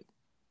into it?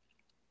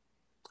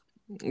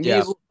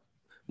 Yeah.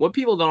 What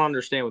people don't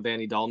understand with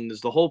Andy Dalton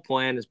is the whole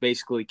plan is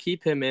basically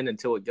keep him in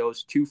until it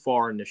goes too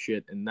far into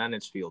shit, and then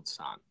it's Fields'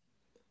 time.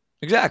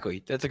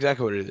 Exactly. That's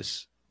exactly what it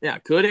is. Yeah.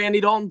 Could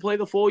Andy Dalton play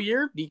the full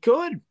year? He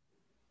could.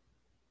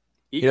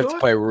 He'd have to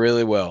play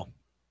really well.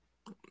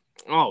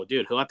 Oh,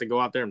 dude, he'll have to go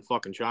out there and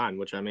fucking shine,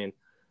 which, I mean,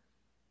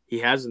 he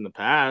has in the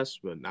past,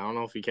 but I don't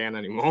know if he can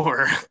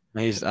anymore.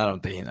 I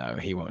don't think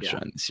he won't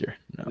shine this year.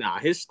 No. Nah,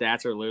 his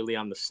stats are literally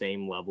on the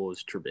same level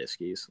as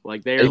Trubisky's.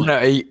 Like, are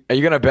you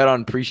going to bet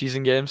on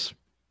preseason games?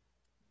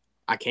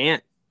 I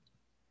can't.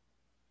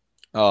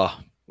 Oh.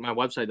 My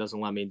website doesn't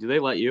let me. Do they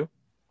let you?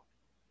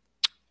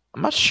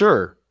 I'm not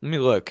sure. Let me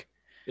look.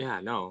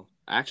 Yeah, no.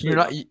 Actually, you're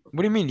not.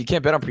 What do you mean? You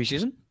can't bet on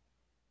preseason?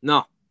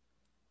 No.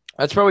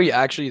 That's probably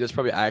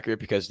accurate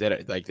because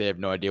they have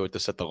no idea what to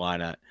set the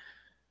line at.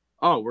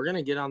 Oh, we're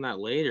gonna get on that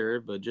later,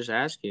 but just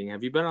asking,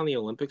 have you been on the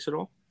Olympics at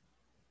all?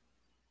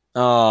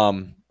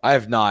 I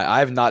have not. I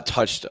have not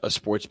touched a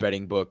sports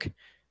betting book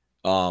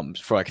for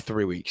like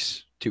 3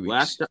 weeks, 2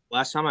 weeks.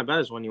 Last time I bet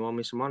is when you won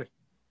me some money.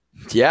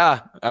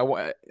 Yeah,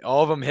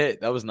 all of them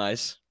hit. That was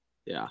nice.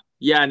 Yeah.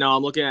 No,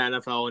 I'm looking at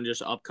NFL and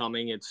just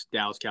upcoming. It's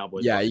Dallas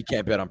Cowboys. Yeah, you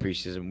can't bet on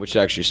preseason, which is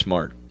actually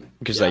smart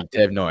because they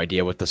have no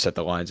idea what to set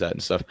the lines at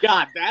and stuff.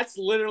 God, that's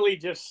literally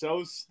just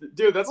so.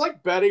 Dude, that's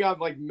like betting on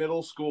like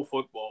middle school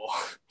football.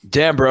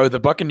 Damn, bro,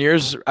 the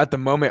Buccaneers at the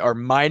moment are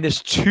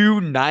minus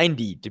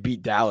 290 to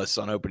beat Dallas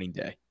on opening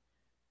day.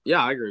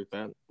 Yeah, I agree with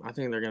that. I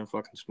think they're gonna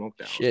fucking smoke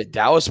Dallas. Shit,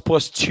 Dallas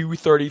plus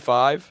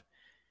 235.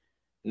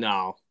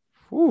 No.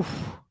 Whew.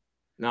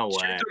 No way.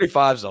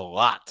 235 is a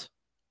lot.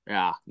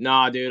 Yeah.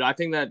 Nah, dude. I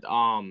think that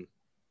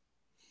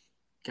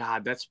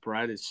God, that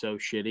spread is so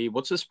shitty.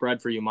 What's the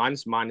spread for you?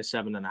 Mine's minus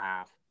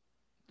 7.5.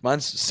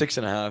 Mine's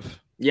 6.5.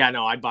 Yeah,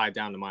 no, I'd buy it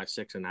down to minus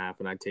 6.5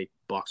 and I'd take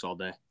Bucks all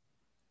day.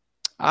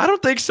 I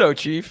don't think so,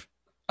 Chief.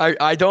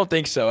 I don't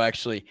think so,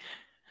 actually.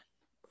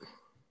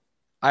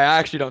 I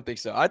actually don't think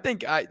so. I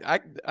think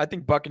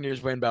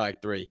Buccaneers win by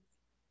like 3.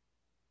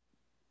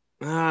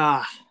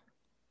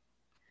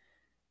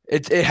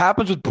 It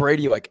happens with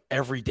Brady like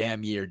every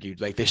damn year, dude.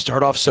 Like they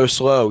start off so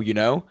slow, you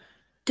know?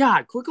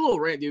 God, quick little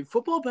rant, dude.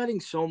 Football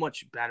betting's so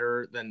much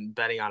better than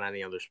betting on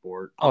any other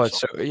sport. It's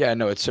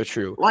so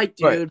true. Like,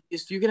 dude,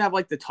 you can have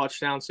like the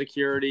touchdown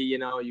security, you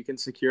know, you can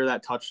secure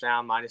that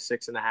touchdown minus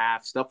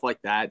 6.5, stuff like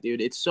that,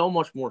 dude. It's so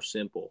much more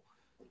simple.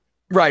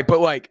 Right, but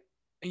like,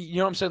 you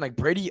know what I'm saying? Like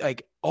Brady,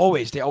 like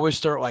they always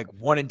start like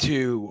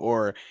 1-2,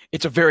 or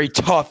it's a very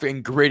tough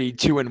and gritty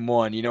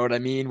 2-1. You know what I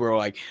mean? Where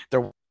like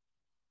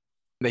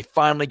they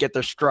finally get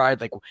their stride,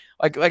 like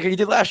he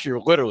did last year,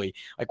 literally.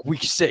 Like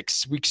week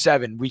 6, week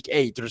 7, week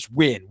 8, they're just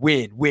win.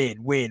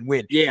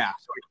 Yeah.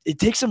 So it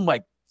takes them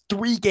like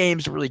 3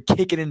 games to really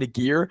kick it into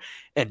gear.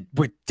 And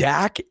with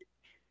Dak,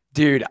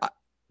 dude,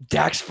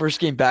 Dak's first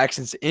game back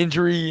since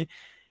injury.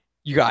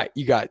 You got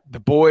the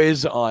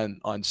boys on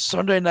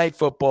Sunday Night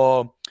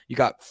Football. You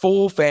got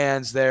full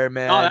fans there,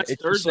 man. Oh, that's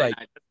Thursday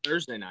night. That's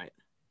Thursday night.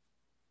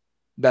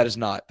 That is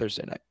not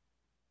Thursday night.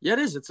 Yeah, it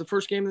is. It's the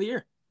first game of the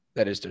year.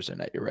 That is Thursday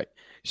night. You're right.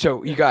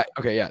 So you got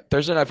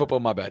Thursday Night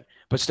Football. My bad,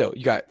 but still,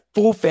 you got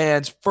full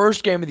fans.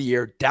 First game of the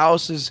year.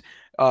 Dallas's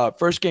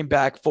first game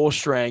back, full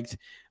strength,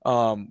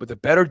 with a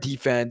better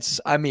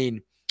defense. I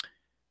mean,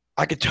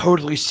 I could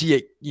totally see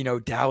it. You know,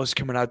 Dallas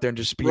coming out there and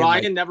just being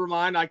Ryan. Never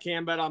mind. I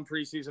can bet on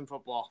preseason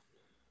football.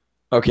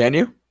 Oh, can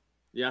you?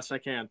 Yes, I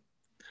can.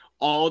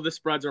 All of the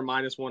spreads are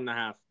minus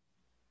 1.5.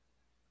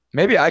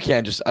 Maybe I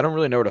can. I don't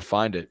really know where to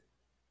find it,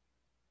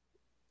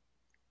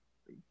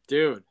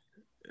 dude.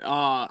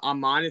 On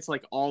mine, it's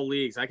like all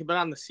leagues. I can bet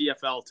on the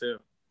CFL too.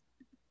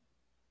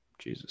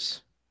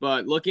 Jesus.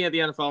 But looking at the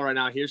NFL right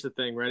now, here's the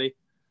thing. Ready?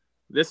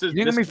 You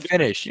didn't let me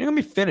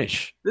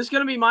finish. This is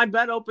gonna be my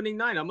bet opening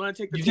night. I'm gonna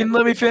take the. You didn't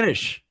let me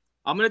finish.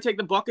 I'm gonna take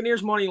the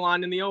Buccaneers money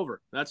line in the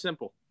over. That's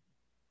simple.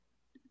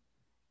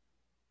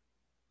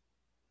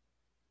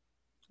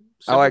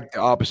 I like the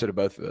opposite of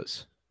both of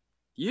those.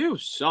 You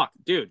suck,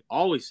 dude.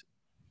 Always,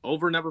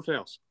 over never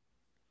fails.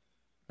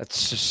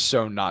 That's just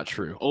so not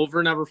true.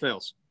 Over never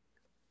fails.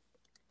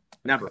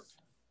 Never.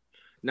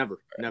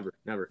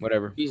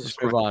 Whatever. Jesus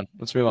Christ.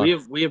 Let's move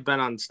on. We have been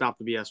on Stop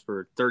the BS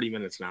for 30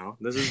 minutes now.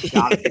 This is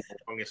gotta be the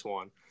longest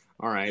one.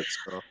 All right.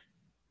 So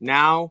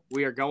now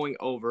we are going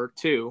over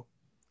to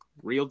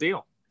Real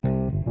deal.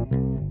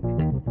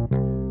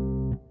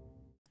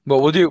 But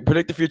we'll do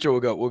predict the future.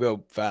 We'll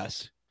go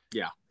fast.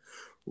 Yeah.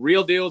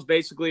 Real deal is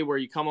basically where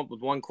you come up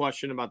with one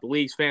question about the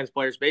leagues, fans,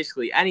 players,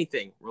 basically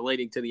anything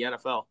relating to the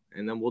NFL,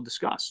 and then we'll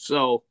discuss.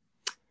 So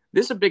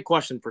this is a big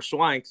question for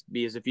Swanks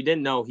because if you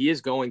didn't know, he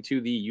is going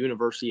to the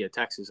University of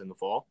Texas in the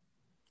fall.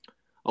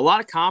 A lot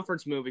of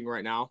conference moving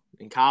right now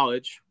in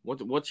college.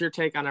 What's your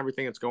take on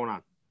everything that's going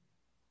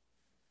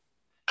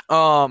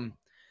on?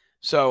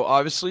 So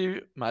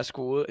obviously my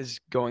school is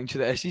going to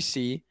the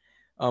SEC,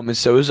 and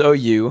so is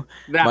OU.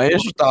 My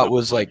initial thought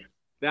was like,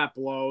 that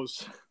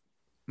blows.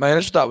 My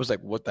initial thought was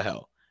like, what the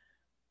hell?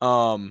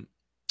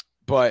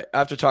 But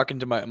after talking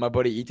to my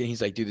buddy Ethan,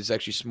 he's like, dude, this is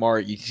actually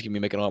smart. UT's gonna be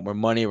making a lot more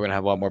money. We're gonna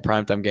have a lot more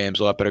primetime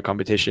games, a lot better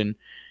competition,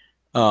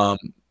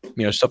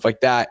 stuff like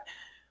that.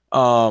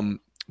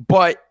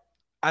 But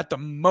at the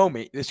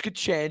moment, this could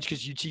change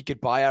because UT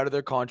could buy out of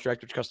their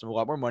contract, which costs them a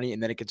lot more money,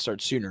 and then it could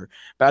start sooner.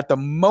 But at the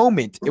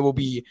moment, it will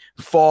be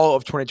fall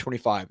of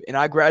 2025, and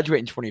I graduate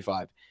in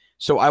 25,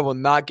 so I will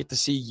not get to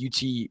see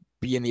UT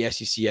be in the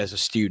SEC as a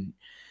student,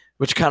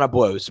 which kind of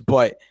blows.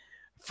 But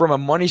from a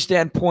money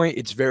standpoint,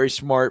 it's very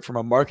smart. From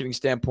a marketing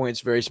standpoint, it's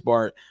very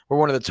smart. We're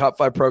one of the top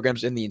 5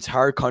 programs in the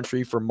entire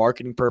country for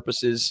marketing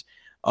purposes,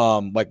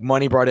 like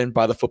money brought in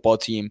by the football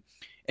team.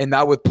 And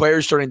now with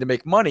players starting to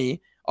make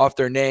money off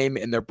their name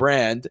and their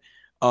brand,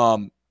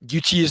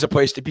 UT is a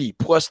place to be.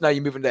 Plus, now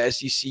you move into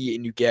SEC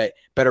and you get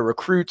better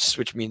recruits,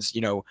 which means,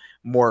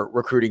 more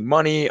recruiting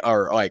money,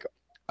 or like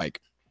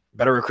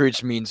better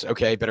recruits means,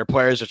 okay, better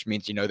players, which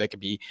means, they could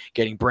be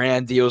getting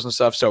brand deals and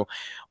stuff. So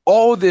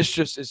all of this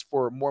just is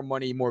for more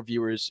money, more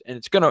viewers,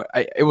 and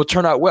it will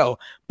turn out well.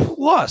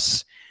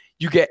 Plus,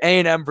 you get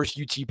A&M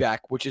versus UT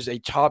back, which is a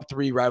top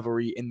 3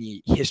 rivalry in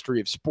the history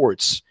of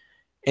sports.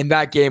 And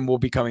that game will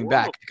be coming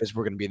back because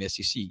we're going to be in the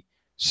SEC.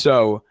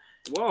 So,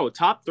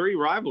 top 3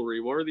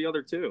 rivalry. What are the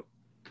other 2?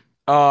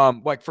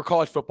 Like for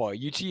college football,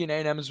 UT and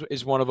A&M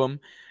is one of them.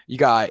 You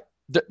got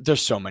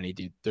there's so many,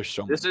 dude. There's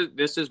so many.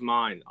 This is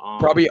mine.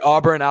 Probably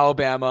Auburn,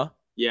 Alabama.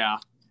 Yeah.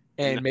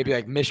 And maybe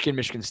like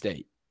Michigan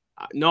State.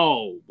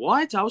 No,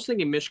 what? I was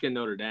thinking Michigan,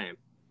 Notre Dame.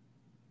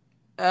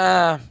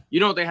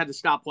 They had to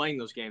stop playing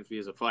those games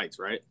because of fights,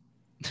 right?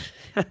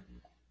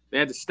 They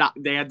had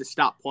to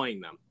stop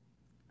playing them.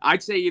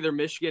 I'd say either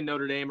Michigan,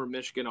 Notre Dame, or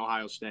Michigan,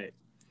 Ohio State.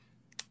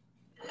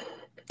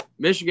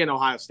 Michigan,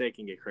 Ohio State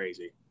can get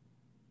crazy.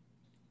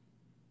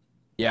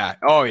 Yeah.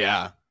 Oh,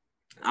 yeah.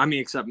 I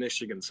mean, except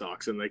Michigan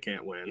sucks and they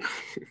can't win.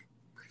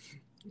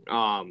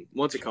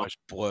 What's it called?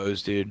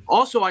 Blows, dude.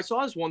 Also, I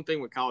saw this one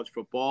thing with college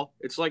football.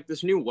 It's like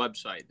this new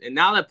website. And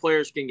now that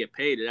players can get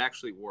paid, it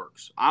actually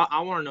works. I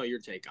want to know your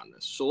take on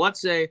this. So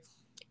let's say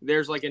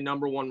there's like a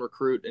number 1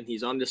 recruit and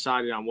he's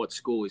undecided on what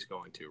school he's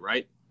going to,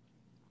 right?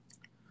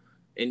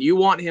 And you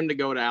want him to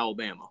go to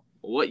Alabama.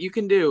 Well, what you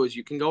can do is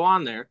you can go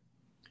on there.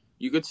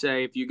 You could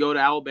say if you go to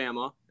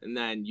Alabama, and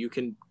then you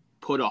can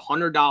put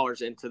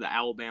 $100 into the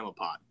Alabama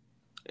pot.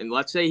 And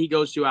let's say he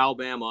goes to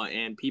Alabama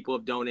and people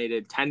have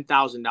donated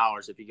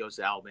 $10,000 if he goes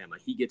to Alabama.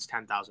 He gets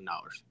 $10,000.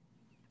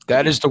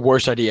 That is the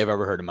worst idea I've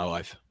ever heard in my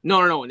life.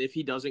 No. And if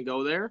he doesn't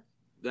go there,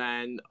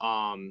 then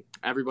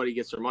everybody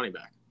gets their money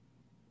back.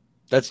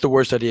 That's the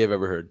worst idea I've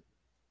ever heard.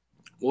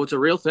 Well, it's a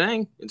real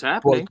thing. It's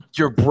happening. Well,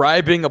 you're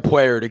bribing a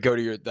player to go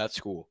to that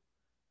school.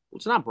 Well,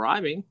 it's not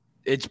bribing.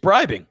 It's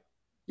bribing.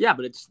 Yeah,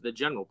 but it's the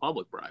general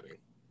public bribing.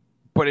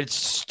 But it's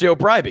still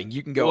bribing.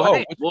 You can go,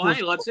 hey,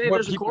 let's say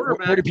there's a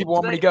quarterback. Where do people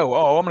want me to go?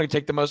 Oh, I'm going to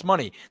take the most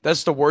money.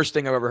 That's the worst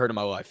thing I've ever heard in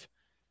my life.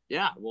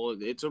 Yeah, well,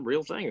 it's a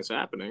real thing. It's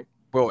happening.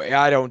 Well,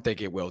 I don't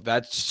think it will.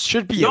 That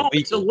should be illegal.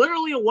 It's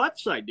literally a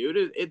website,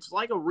 dude. It's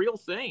like a real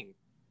thing.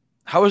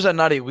 How is that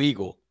not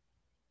illegal?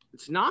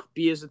 It's not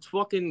because it's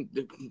fucking –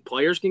 the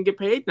players can get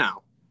paid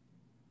now.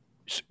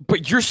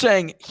 But you're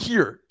saying,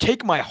 here,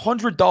 take my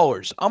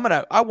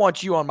 $100. I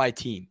want you on my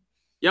team.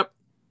 Yep.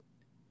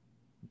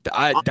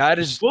 That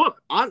is.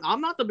 Look, I'm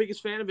not the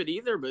biggest fan of it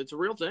either, but it's a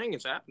real thing.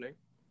 It's happening.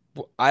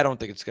 Well, I don't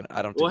think it's gonna.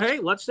 I don't. Well, hey,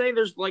 let's say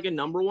there's like a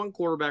number 1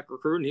 quarterback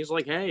recruit, and he's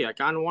like, "Hey, I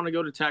kind of want to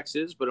go to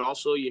Texas, but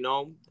also,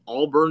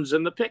 Auburn's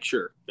in the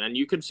picture." Then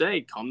you could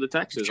say, "Come to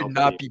Texas." You should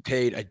not be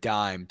paid a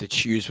dime to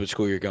choose what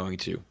school you're going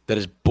to. That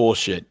is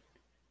bullshit.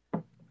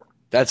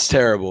 That's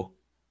terrible.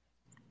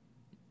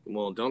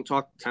 Well, don't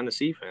talk to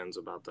Tennessee fans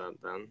about that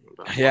then.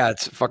 Yeah,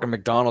 it's fucking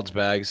McDonald's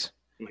bags.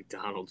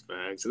 McDonald's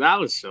bags. That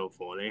was so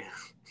funny.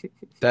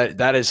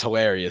 That is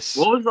hilarious.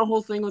 What was the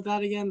whole thing with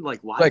that again? Like,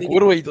 why? Like,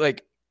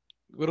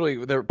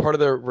 literally, they're part of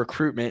their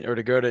recruitment or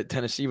to go to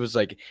Tennessee was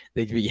like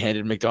they could be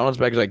handed McDonald's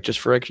bags, like just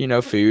for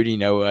food.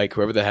 Like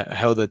whoever the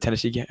hell the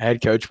Tennessee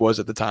head coach was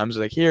at the time was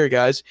like, here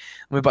guys,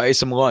 let me buy you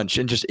some lunch,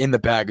 and just in the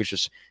bag was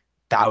just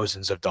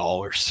thousands of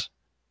dollars.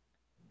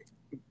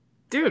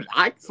 Dude,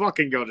 I'd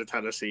fucking go to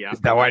Tennessee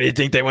after. Now, why do you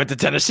think they went to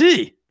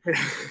Tennessee?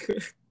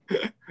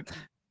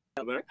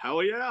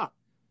 Hell yeah.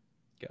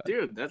 God.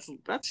 Dude, that's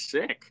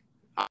sick.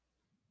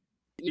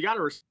 You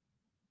gotta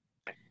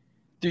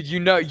dude,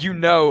 you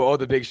know all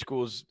the big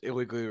schools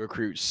illegally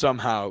recruit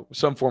somehow,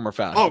 some form or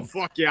fashion. Oh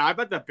fuck yeah. I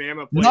bet that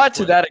Bama plays not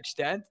to that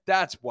extent.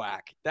 That's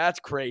whack.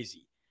 That's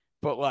crazy.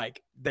 but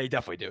like they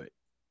definitely do it.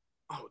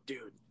 Oh,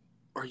 dude,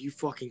 are you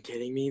fucking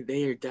kidding me?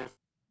 They are definitely.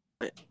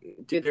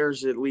 Dude,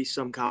 there's at least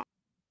some college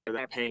that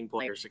are paying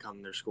players to come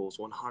to their schools.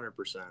 100%.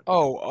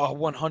 Oh,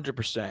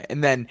 100%.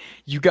 And then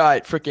you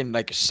got freaking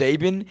like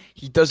Saban.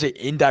 He does it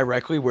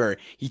indirectly where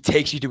he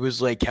takes you to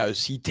his lake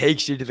house. He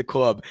takes you to the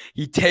club.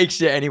 He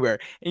takes you anywhere.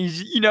 And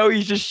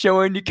he's just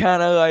showing you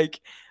kind of like,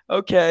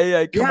 okay,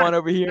 like, come on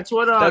over here. That's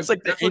what. That's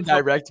like the that's what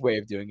indirect way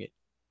of doing it.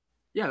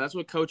 Yeah, that's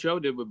what Coach O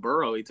did with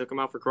Burrow. He took him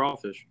out for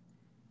crawfish.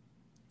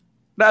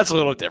 That's a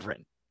little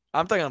different.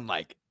 I'm talking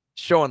like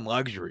showing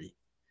luxury.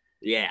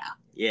 Yeah,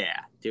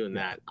 doing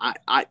that.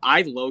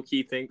 I low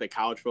key think that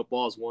college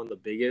football is one of the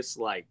biggest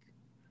like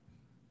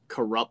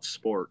corrupt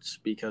sports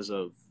because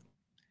of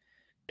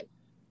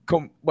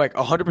like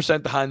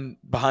 100%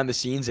 behind the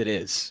scenes. It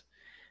is,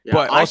 yeah,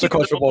 but also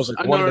college football is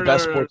like one of the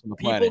best sports on the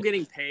planet. People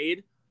getting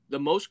paid, the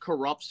most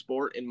corrupt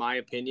sport in my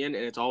opinion,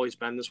 and it's always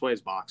been this way,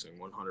 is boxing.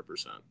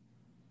 100%.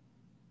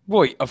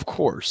 Boy, of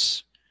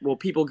course. Well,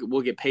 people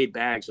will get paid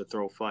bags to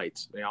throw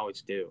fights. They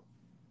always do.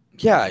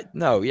 Yeah,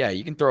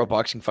 you can throw a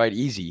boxing fight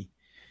easy.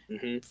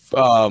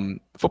 Mm-hmm.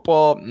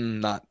 Football,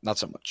 not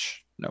so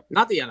much. No,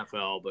 not the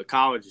NFL, but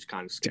college is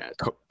kind of sketch.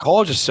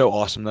 College is so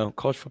awesome though.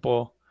 College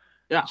football,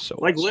 yeah, so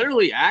like awesome.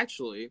 Literally,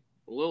 actually,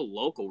 a little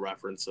local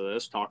reference to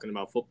this, talking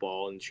about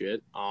football and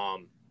shit.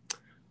 One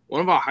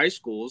of our high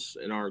schools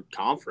in our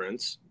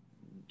conference,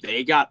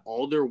 they got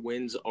all their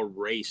wins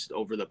erased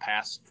over the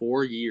past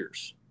 4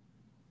 years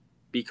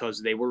because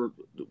they were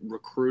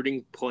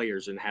recruiting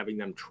players and having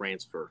them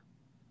transfer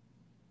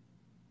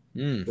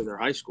to their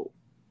high school.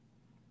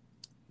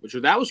 Which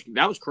that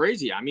was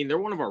crazy. I mean, they're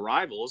one of our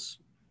rivals,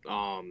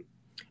 and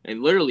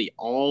literally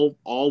all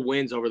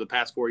wins over the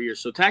past 4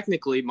 years. So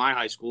technically, my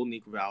high school,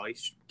 Neuqua Valley,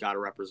 got to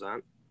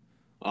represent.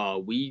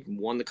 We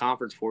won the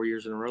conference 4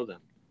 years in a row then,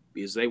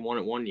 because they won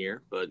it 1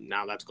 year, but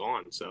now that's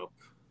gone. So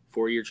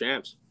 4-year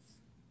champs.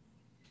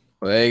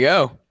 Well, there you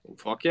go.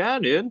 Fuck yeah,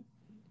 dude.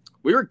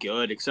 We were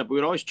good, except we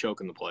would always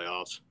choke in the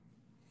playoffs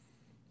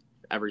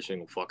every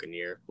single fucking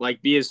year.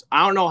 Like, because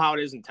I don't know how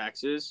it is in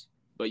Texas.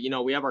 But,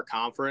 we have our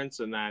conference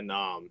and then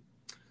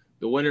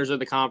the winners of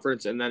the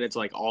conference, and then it's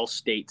like all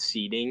state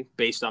seeding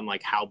based on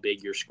like how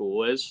big your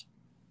school is.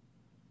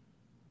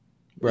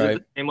 Right. Is it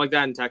the same like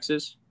that in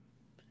Texas?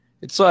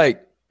 It's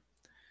like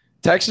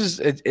Texas,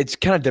 it's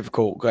kind of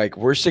difficult. Like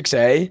we're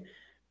 6A,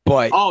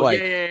 but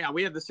yeah.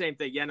 We have the same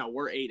thing. Yeah, no,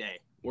 we're 8A.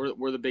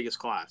 We're the biggest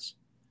class.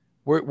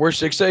 We're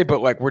 6A,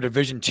 but like we're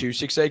Division 2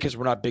 6A because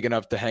we're not big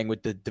enough to hang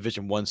with the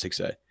Division 1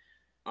 6A.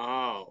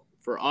 Oh.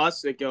 For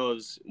us, it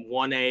goes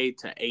 1A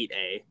to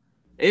 8A.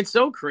 It's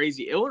so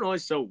crazy. Illinois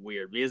is so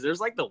weird because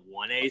there's like the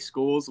 1A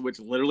schools, which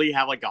literally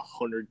have like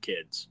 100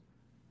 kids.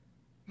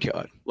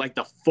 God. Like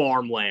the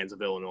farmlands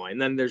of Illinois.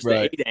 And then there's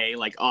the 8A,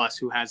 like us,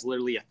 who has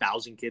literally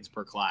 1,000 kids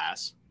per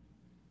class.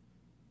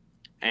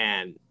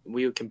 And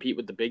we would compete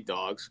with the big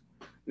dogs.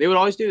 They would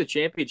always do the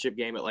championship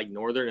game at like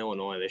Northern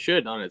Illinois. They should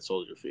have done it at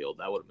Soldier Field.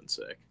 That would have been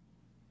sick.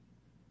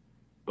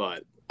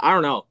 But I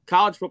don't know.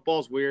 College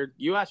football is weird.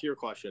 You ask your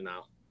question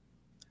now.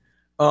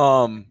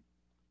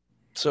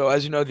 So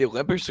as you know, the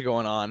Olympics are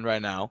going on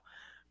right now,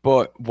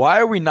 but why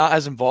are we not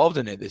as involved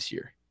in it this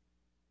year?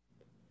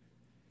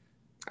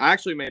 I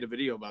actually made a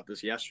video about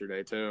this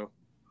yesterday too,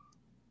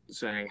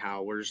 saying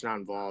how we're just not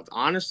involved.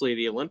 Honestly,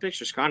 the Olympics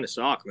just kind of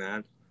suck,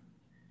 man.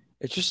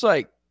 It's just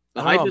like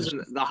the hype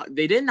isn't.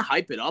 They didn't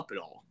hype it up at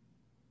all.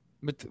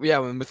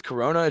 With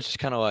Corona, it's just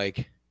kind of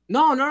like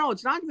no.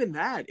 It's not even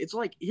that. It's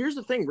like, here's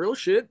the thing, real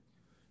shit.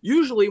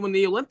 Usually, when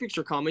the Olympics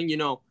are coming,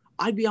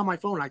 I'd be on my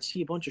phone. I'd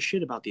see a bunch of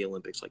shit about the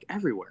Olympics, like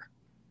everywhere.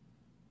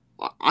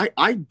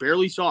 I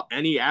barely saw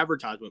any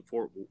advertisement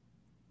for it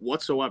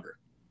whatsoever.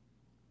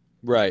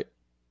 Right.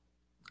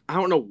 I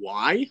don't know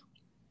why.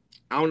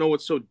 I don't know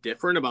what's so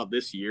different about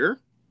this year,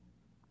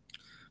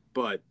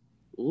 but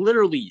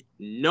literally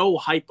no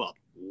hype up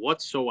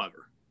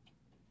whatsoever.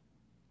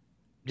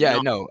 Yeah,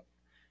 no.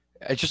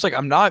 It's just like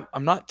I'm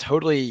not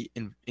totally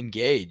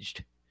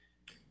engaged.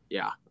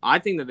 Yeah, I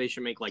think that they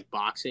should make like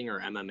boxing or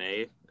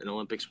MMA an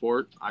Olympic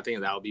sport. I think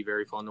that would be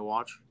very fun to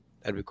watch.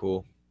 That'd be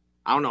cool.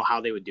 I don't know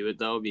how they would do it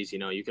though, because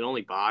you can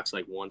only box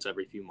like once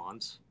every few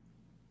months.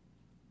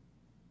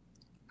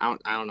 I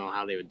don't know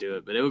how they would do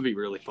it, but it would be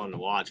really fun to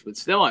watch. But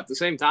still, at the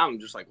same time, I'm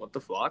just like, what the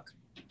fuck?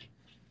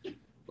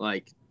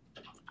 Like,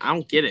 I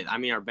don't get it. I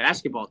mean, our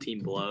basketball team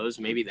blows.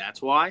 Maybe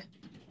that's why.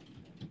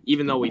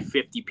 Even though we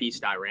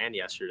 50-pieced Iran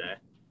yesterday.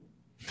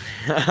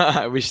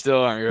 We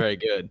still aren't very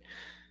good.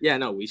 Yeah,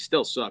 no, we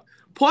still suck.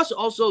 Plus,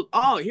 also,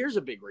 here's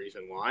a big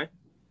reason why.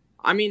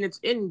 I mean, it's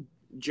in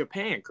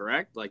Japan,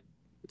 correct? Like,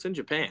 it's in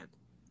Japan.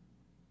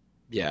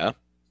 Yeah.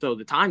 So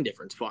the time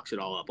difference fucks it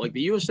all up. Like,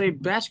 the USA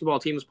basketball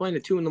team was playing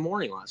at 2 a.m.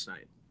 last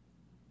night.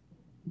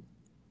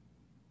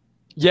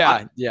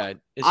 Yeah.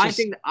 I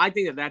think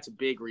that that's a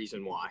big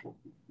reason why.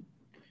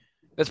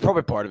 That's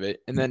probably part of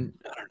it. And then,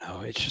 I don't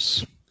know, it's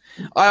just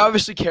 – I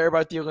obviously care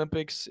about the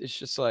Olympics. It's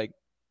just like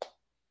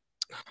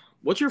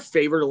 – what's your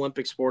favorite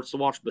Olympic sports to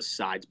watch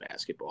besides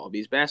basketball?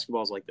 Because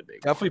basketball is like the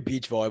big definitely one.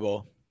 Beach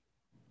volleyball.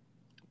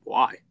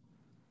 Why?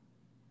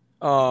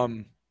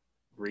 Um,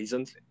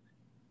 Reasons?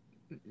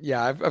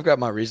 yeah, I've got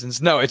my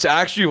reasons. No, it's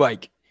actually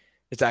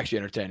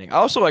entertaining. I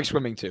also like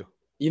swimming too.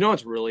 You know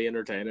what's really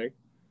entertaining?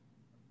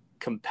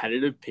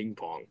 Competitive ping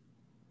pong.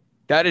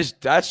 That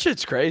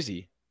shit's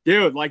crazy.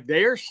 Dude, like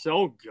they are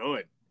so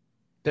good.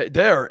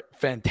 They're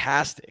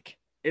fantastic.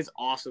 It's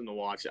awesome to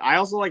watch. I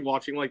also like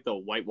watching like the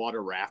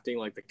whitewater rafting,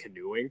 like the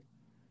canoeing.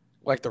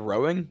 Like the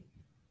rowing.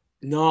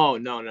 No,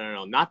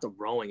 not the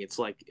rowing. It's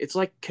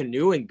like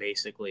canoeing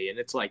basically, and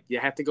it's like you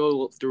have to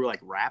go through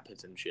like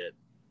rapids and shit.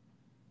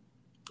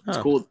 It's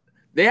cool.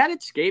 They added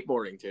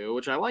skateboarding too,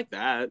 which I like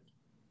that.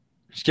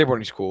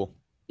 Skateboarding's cool.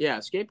 Yeah,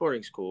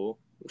 skateboarding's cool.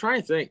 I'm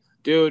trying to think,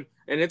 dude,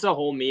 and it's a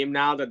whole meme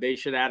now that they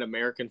should add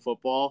American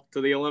football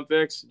to the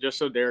Olympics just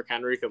so Derrick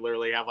Henry could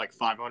literally have like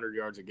 500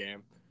 yards a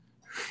game.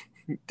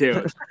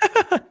 Dude,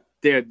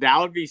 that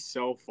would be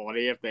so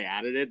funny if they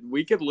added it.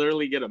 We could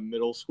literally get a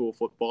middle school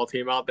football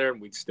team out there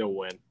and we'd still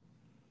win.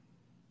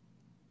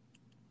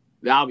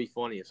 That would be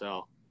funny as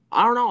hell.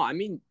 I don't know. I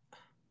mean,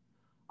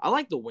 I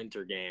like the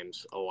winter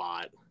games a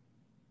lot.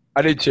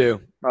 I do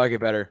too. I like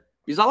it better.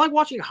 Because I like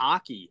watching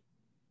hockey.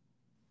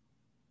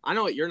 I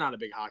know you're not a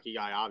big hockey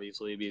guy,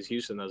 obviously, because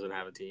Houston doesn't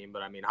have a team.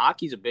 But, I mean,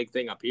 hockey's a big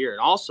thing up here.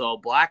 And also,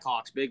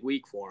 Blackhawks, big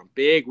week for them.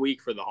 Big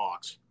week for the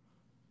Hawks.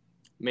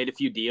 Made a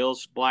few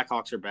deals.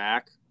 Blackhawks are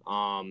back.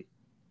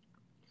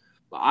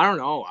 But I don't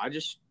know. I'm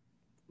just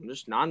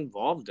not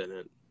involved in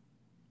it.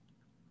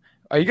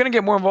 Are you going to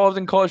get more involved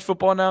in college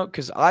football now?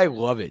 Because I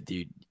love it,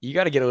 dude. You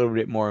got to get a little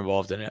bit more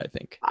involved in it, I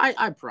think.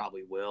 I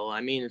probably will. I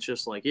mean, it's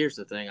just like, here's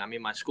the thing. I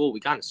mean, my school, we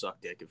kind of suck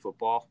dick at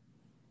football.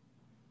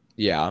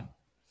 Yeah.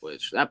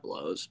 Which, that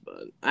blows.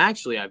 But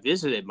actually, I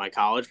visited my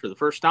college for the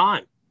first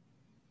time.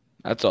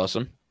 That's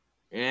awesome.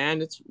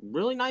 And it's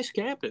really nice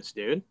campus,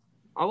 dude.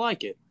 I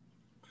like it.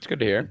 It's good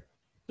to hear.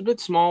 It's a bit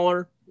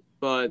smaller,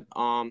 but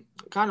kind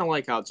of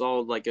like how it's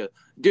all like a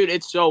dude.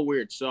 It's so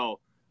weird. So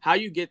how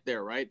you get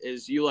there, right?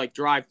 Is you like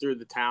drive through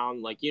the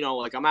town, like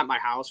like I'm at my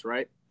house,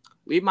 right?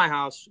 Leave my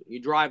house, you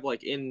drive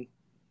like in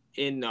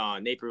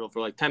Naperville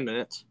for like 10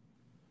 minutes.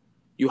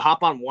 You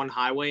hop on one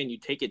highway and you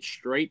take it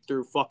straight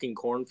through fucking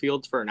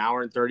cornfields for an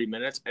hour and 30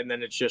 minutes, and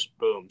then it's just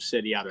boom,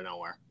 city out of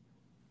nowhere.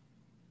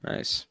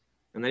 Nice.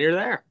 And then you're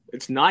there.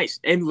 It's nice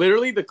and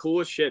literally the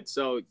coolest shit.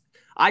 So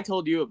I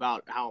told you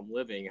about how I'm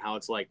living, how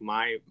it's like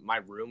my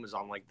room is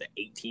on like the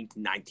 18th,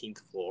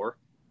 19th floor.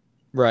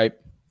 Right.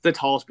 The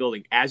tallest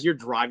building. As you're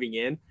driving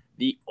in,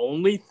 the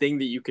only thing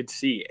that you could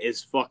see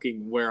is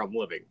fucking where I'm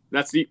living.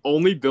 That's the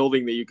only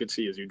building that you could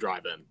see as you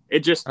drive in. It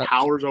just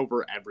towers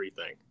over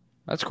everything.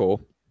 That's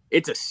cool.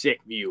 It's a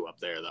sick view up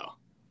there, though.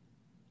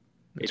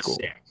 It's cool.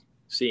 Sick.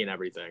 Seeing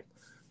everything.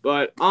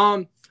 But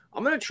I'm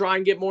going to try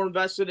and get more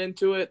invested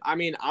into it. I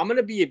mean, I'm going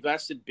to be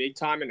invested big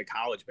time into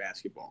college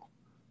basketball.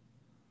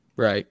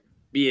 Right.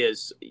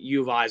 Because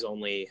U of I is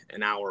only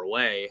an hour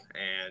away,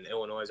 and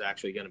Illinois is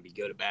actually going to be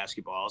good at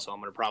basketball, so I'm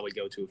going to probably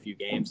go to a few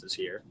games this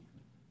year.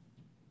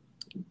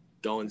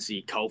 Go and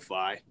see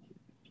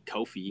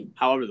Kofi,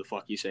 however the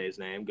fuck you say his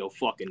name. Go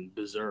fucking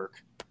berserk.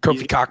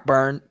 Kofi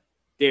Cockburn.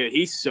 Dude,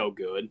 he's so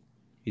good.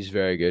 He's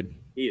very good.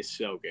 He is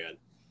so good.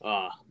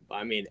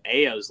 I mean,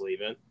 Ayo's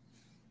leaving,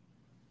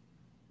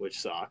 which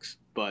sucks.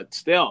 But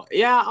still,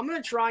 yeah, I'm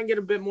going to try and get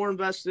a bit more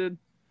invested.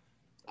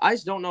 I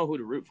just don't know who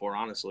to root for,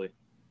 honestly.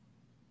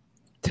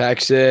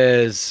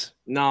 Texas.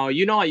 No,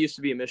 I used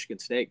to be a Michigan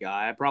State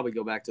guy. I'd probably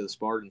go back to the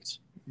Spartans.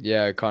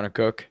 Yeah, Connor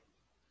Cook.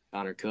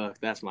 Connor Cook,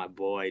 that's my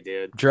boy,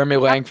 dude. Jeremy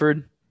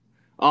Langford.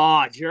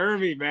 Oh,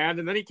 Jeremy, man.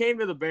 And then he came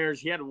to the Bears.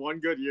 He had one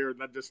good year and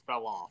then just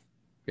fell off.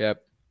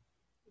 Yep.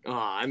 Oh,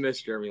 I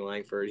miss Jeremy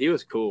Langford. He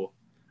was cool.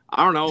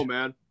 I don't know,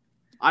 man.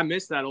 I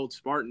miss that old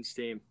Spartans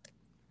team.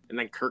 And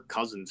then Kirk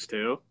Cousins,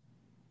 too.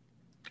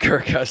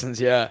 Kirk Cousins,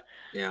 yeah.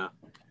 Yeah.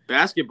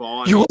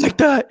 Basketball. You like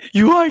that?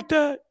 You like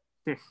that?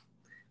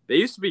 They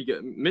used to be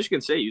good. Michigan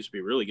State used to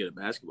be really good at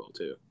basketball,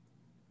 too.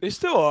 They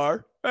still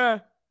are.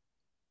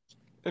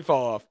 They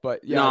fall off,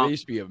 but yeah, they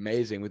used to be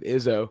amazing with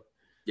Izzo.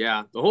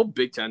 Yeah, the whole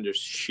Big Ten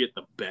just shit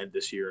the bed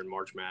this year in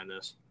March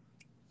Madness.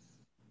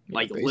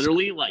 Like,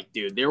 literally, like,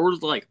 dude, there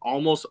was, like,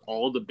 almost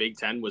all the Big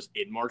Ten was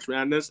in March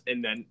Madness,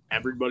 and then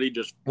everybody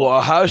just... Well,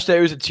 Ohio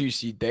State was a 2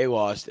 seed. They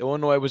lost.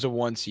 Illinois was a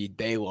 1 seed.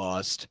 They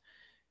lost.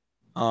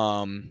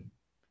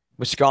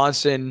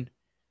 Wisconsin.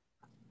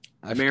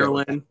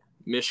 Maryland,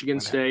 Michigan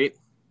State.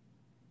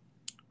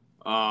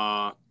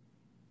 Penn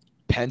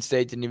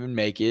State didn't even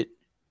make it.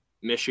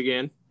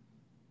 Michigan.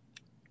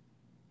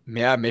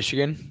 Yeah,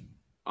 Michigan.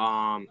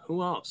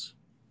 Who else?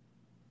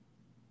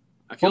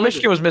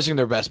 Michigan was missing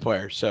their best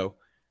player, so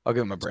I'll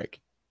give them a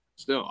break.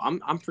 Still,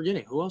 I'm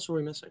forgetting. Who else are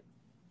we missing?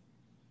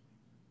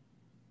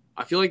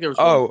 I feel like there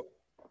was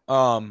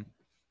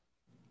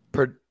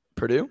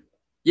Purdue?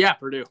 Yeah,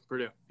 Purdue.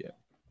 Yeah.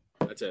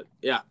 That's it.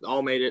 Yeah,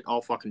 all made it,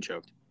 all fucking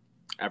choked.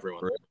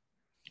 Everyone. Right.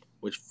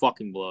 Which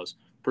fucking blows.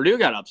 Purdue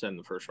got upset in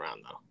the first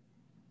round, though.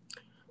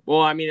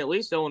 Well, I mean, at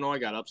least Illinois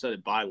got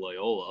upset by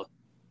Loyola.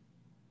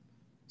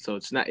 So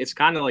it's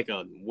kind of like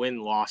a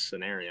win-loss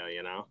scenario,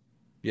 you know?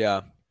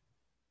 Yeah.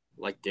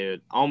 Like,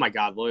 dude, oh my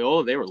God,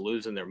 Loyola, they were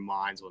losing their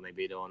minds when they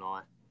beat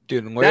Illinois.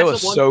 Dude,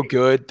 Loyola's so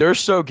good. They're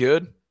so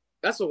good.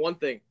 That's the one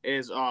thing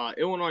is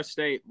Illinois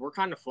State, we're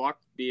kind of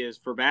fucked because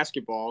for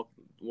basketball,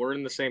 we're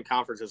in the same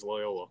conference as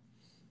Loyola.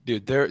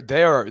 Dude,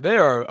 they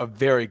are a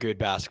very good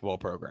basketball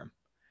program.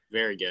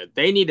 Very good.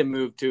 They need to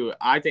move to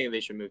 – I think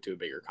they should move to a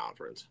bigger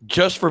conference.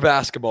 Just for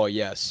basketball,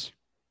 yes.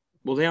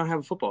 Well, they don't have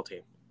a football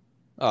team.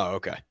 Oh,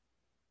 okay.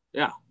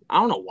 Yeah. I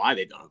don't know why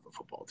they don't have a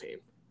football team.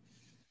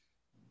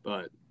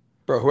 But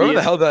 – Bro, whoever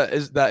the hell that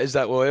is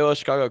that Loyola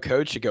Chicago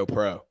coach should go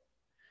pro.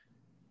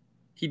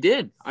 He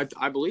did.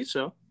 I believe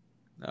so.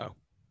 No.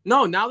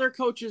 No, now their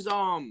coach is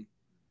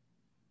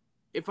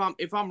if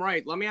I'm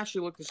right, let me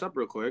actually look this up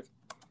real quick.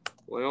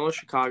 Loyola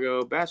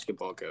Chicago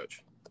basketball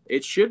coach.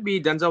 It should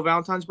be Denzel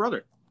Valentine's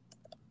brother.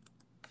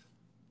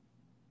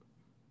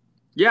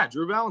 Yeah,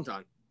 Drew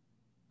Valentine.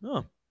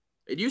 Oh.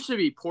 It used to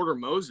be Porter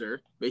Moser,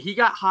 but he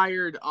got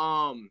hired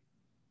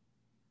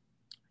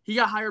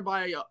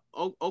by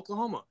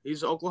Oklahoma.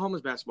 He's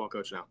Oklahoma's basketball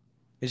coach now.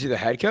 Is he the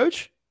head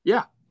coach?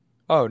 Yeah.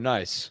 Oh,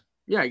 nice.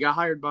 Yeah, he got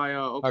hired by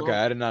Oklahoma. Okay,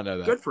 I did not know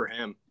that. Good for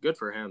him.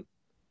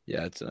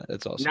 Yeah,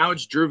 that's awesome. Now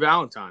it's Drew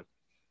Valentine.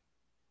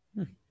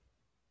 Hmm.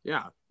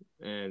 Yeah,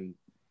 and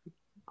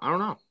I don't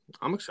know.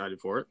 I'm excited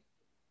for it.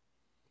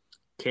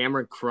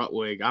 Cameron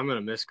Krutwig. I'm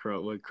gonna miss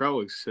Krutwig.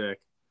 Krutwig's sick.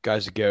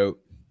 Guy's a goat.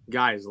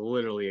 Guy is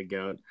literally a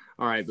goat.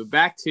 All right, but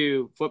back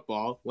to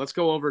football. Let's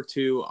go over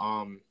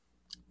to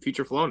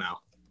Future Flow now.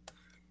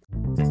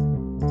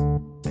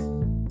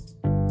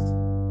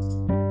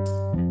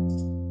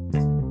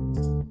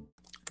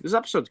 This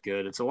episode's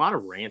good. It's a lot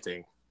of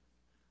ranting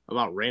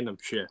about random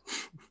shit.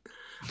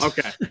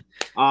 Okay.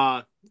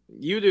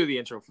 You do the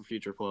intro for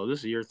Future Flow. This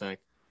is your thing.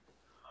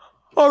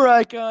 All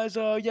right, guys.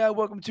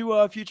 Welcome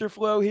to Future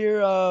Flow here.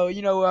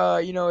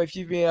 If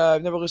you've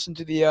never listened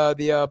to the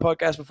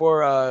podcast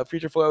before,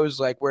 Future Flow is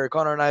like where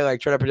Connor and I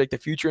like try to predict the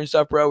future and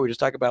stuff, bro. We just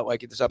talk about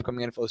like this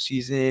upcoming NFL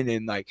season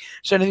and like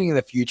just anything in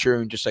the future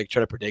and just like try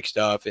to predict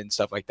stuff and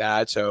stuff like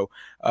that. So,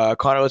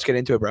 Connor, let's get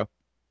into it, bro.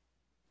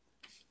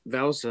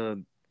 That was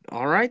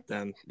all right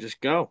then.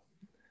 Just go.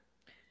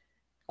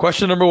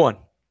 Question number 1.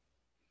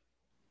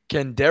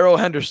 Can Darrell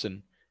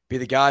Henderson be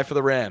the guy for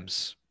the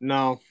Rams?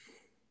 No.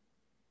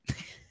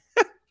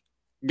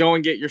 Go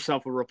and get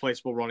yourself a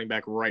replaceable running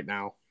back right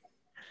now.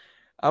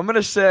 I'm going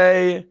to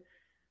say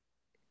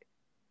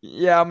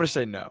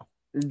no.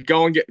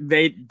 Go and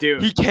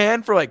dude. He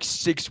can for like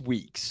 6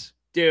 weeks.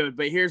 Dude,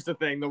 but here's the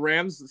thing. The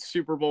Rams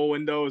Super Bowl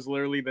window is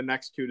literally the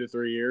next 2 to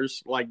 3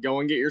 years. Like,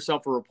 go and get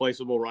yourself a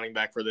replaceable running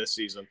back for this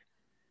season.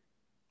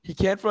 He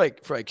can for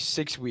like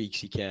 6 weeks.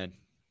 He can.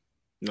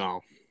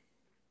 No.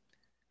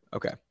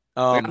 Okay.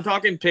 I'm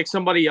talking pick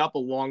somebody up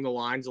along the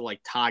lines of like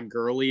Todd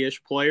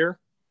Gurley-ish player.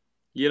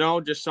 You know,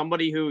 just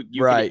somebody who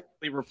you can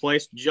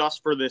replace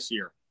just for this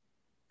year.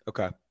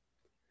 Okay.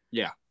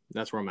 Yeah,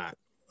 that's where I'm at.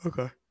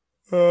 Okay.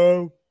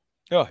 Oh,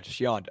 I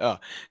just yawned.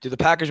 Do the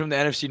Packers win the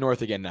NFC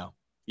North again now?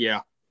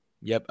 Yeah.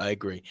 Yep, I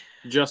agree.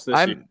 Just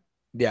this year.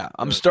 Yeah,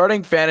 I'm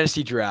starting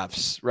fantasy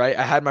drafts, right?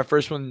 I had my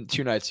first one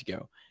 2 nights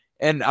ago,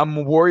 and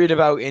I'm worried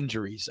about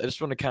injuries. I just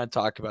want to kind of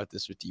talk about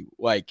this with you.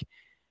 Like,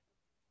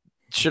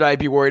 should I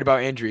be worried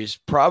about injuries?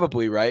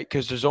 Probably, right?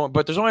 Because there's only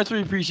 3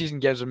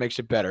 preseason games that makes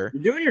it better.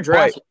 You're doing your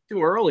drafts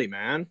too early,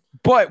 man.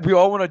 But we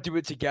all want to do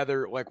it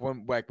together, we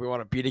want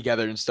to be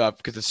together and stuff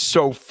because it's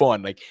so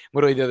fun. Like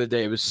literally the other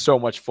day, it was so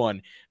much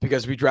fun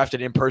because we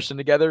drafted in person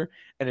together,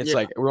 and it's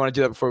like we want to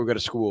do that before we go to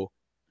school.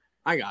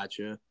 I got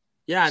you.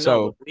 Yeah,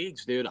 no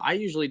leagues, dude. I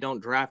usually don't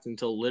draft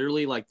until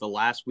literally like the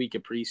last week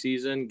of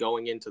preseason,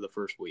 going into the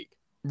first week.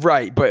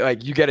 Right, but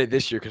like you get it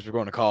this year because we're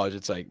going to college.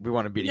 It's like we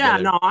want to be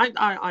together. Yeah, no,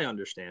 I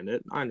understand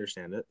it.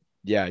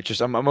 Yeah, it's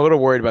just I'm a little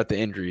worried about the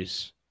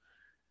injuries.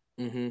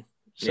 Mm-hmm.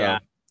 So, yeah,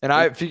 and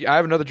I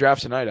have another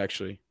draft tonight.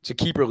 Actually, it's a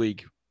keeper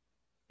league.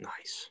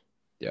 Nice.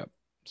 Yeah.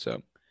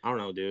 So I don't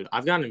know, dude.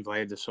 I've gotten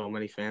invited to so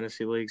many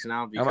fantasy leagues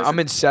now. I'm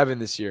in 7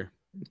 this year.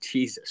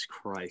 Jesus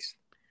Christ.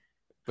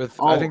 But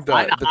I think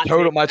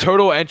my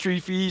total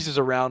entry fees is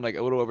around like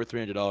a little over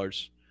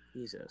 $300.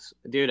 Jesus.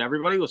 Dude,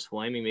 everybody was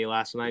flaming me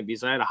last night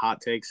because I had a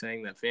hot take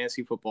saying that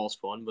fantasy football is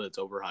fun, but it's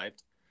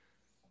overhyped.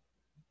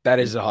 That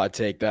is a hot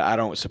take that I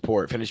don't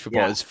support. Fantasy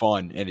football is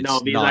fun, and it's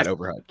not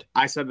overhyped.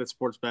 I said that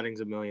sports betting is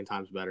a million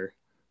times better.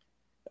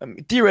 I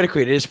mean,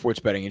 theoretically, it is sports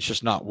betting. It's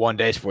just not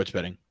one-day sports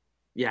betting.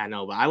 Yeah,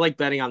 no, but I like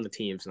betting on the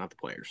teams, not the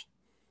players.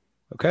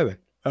 Okay, then.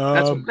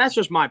 That's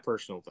just my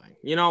personal thing.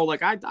 You know,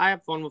 like I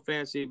have fun with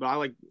fantasy, but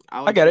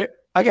I get it.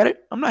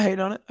 I'm not hating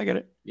on it. I get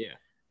it. Yeah.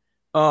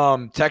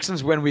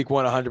 Texans win week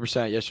 1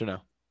 100%, yes or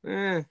no?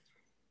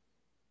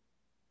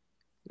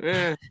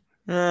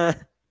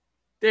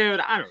 Dude,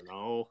 I don't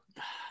know.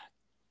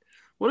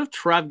 What if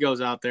Trev goes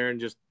out there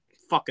and just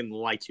fucking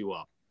lights you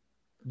up?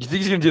 You think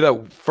he's going to do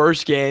that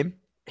first game?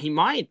 He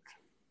might.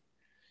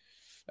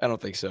 I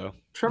don't think so.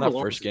 Not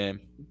first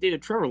game.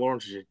 Dude, Trevor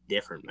Lawrence is just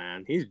different,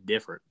 man. He's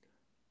different.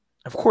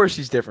 Of course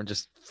he's different.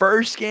 Just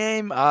first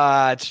game,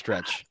 it's a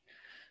stretch.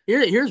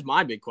 Here's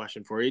my big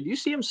question for you. Do you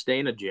see him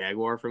staying a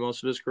Jaguar for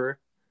most of his career?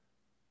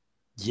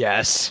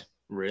 Yes.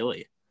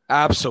 Really?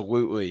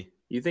 Absolutely.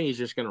 You think he's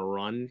just going to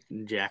run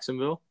in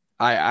Jacksonville?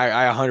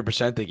 I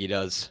 100% think he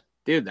does.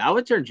 Dude, that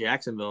would turn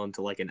Jacksonville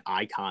into like an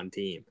icon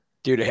team.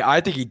 Dude,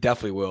 I think he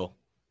definitely will.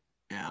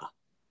 Yeah.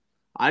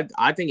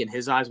 I think in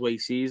his eyes, what he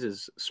sees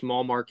is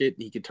small market.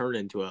 He could turn it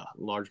into a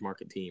large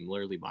market team,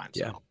 literally by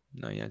himself.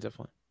 Yeah. No, yeah,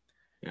 definitely.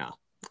 Yeah.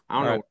 I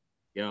don't know where to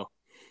go.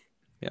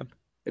 Yeah.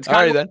 It's All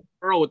kind right, of then. like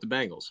Earl with the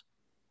Bengals.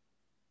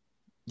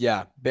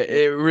 Yeah, but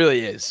it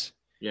really is.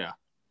 Yeah.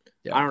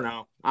 Yeah. I don't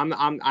know.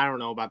 I don't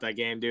know about that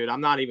game, dude.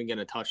 I'm not even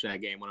gonna touch that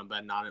game when I'm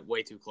betting on it.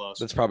 Way too close.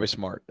 That's probably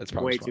smart.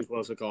 Way too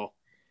close a call.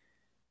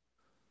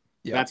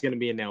 Yeah. That's gonna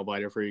be a nail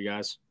biter for you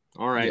guys.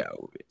 All right. Yeah.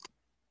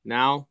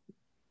 Now,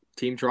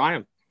 Team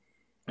Triumph.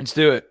 Let's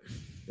do it.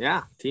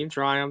 Yeah, Team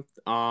Triumph.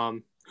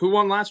 Who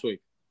won last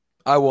week?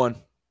 I won.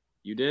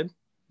 You did?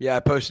 Yeah,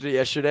 I posted it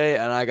yesterday,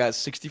 and I got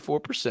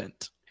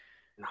 64%.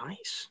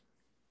 Nice.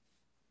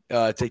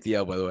 Take the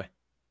L, by the way.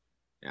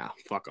 Yeah,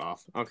 fuck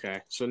off.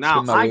 Okay, so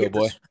now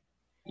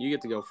you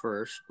get to go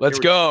first. Let's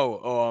go.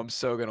 Oh, I'm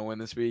so going to win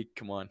this week.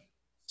 Come on.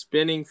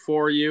 Spinning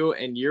for you,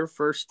 and your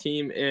first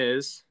team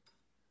is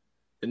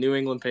the New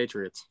England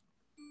Patriots.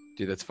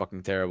 Dude, that's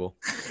fucking terrible.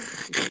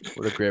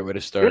 What a great way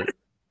to start.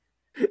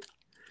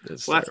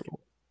 That's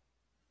terrible.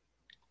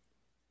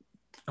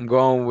 I'm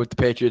going with the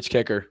Patriots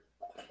kicker.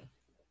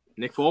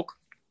 Nick Folk?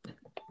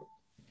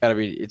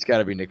 It's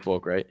gotta be Nick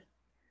Folk, right?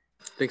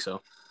 I think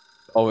so.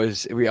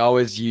 We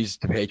always use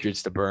the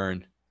Patriots to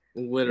burn.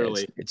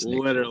 Literally. Yeah, it's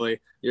literally.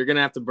 You're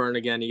gonna have to burn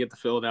again. You get the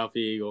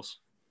Philadelphia Eagles.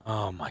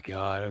 Oh my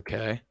god,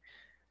 okay.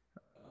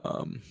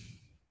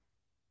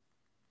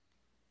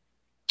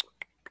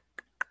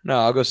 No,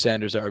 I'll go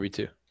Sanders at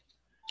RB2.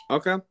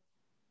 Okay.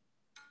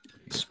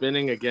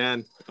 Spinning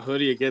again. Who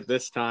do you get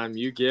this time?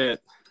 You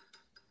get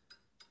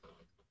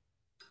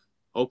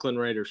Oakland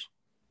Raiders.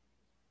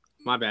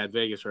 My bad,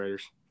 Vegas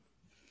Raiders.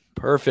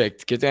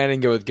 Perfect. Good thing I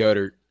didn't go with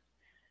Goddard.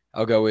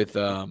 I'll go with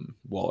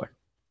Waller.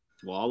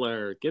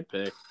 Waller, good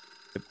pick.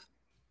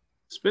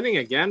 Spinning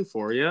again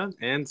for you.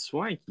 And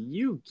Swank,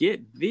 you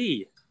get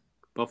the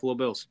Buffalo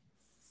Bills.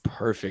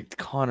 Perfect.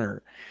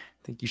 Connor,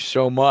 thank you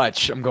so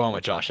much. I'm going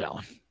with Josh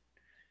Allen.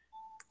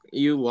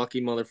 You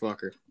lucky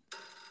motherfucker.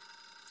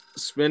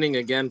 Spinning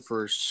again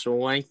for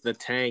Swank the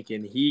Tank,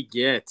 and he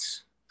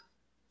gets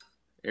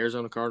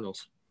Arizona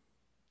Cardinals.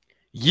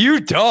 You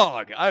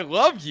dog. I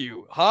love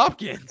you.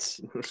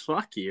 Hopkins.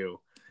 Fuck you.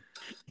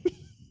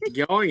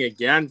 Going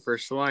again for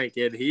Swank,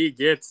 and he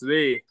gets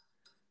the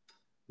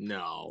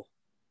no.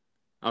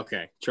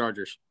 Okay,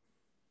 Chargers.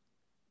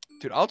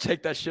 Dude, I'll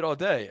take that shit all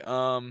day.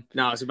 No,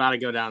 it's about to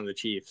go down to the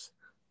Chiefs.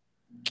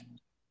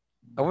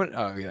 Oh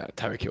yeah,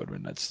 Tyreek Hill would have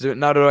been nuts.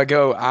 Now, do I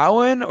go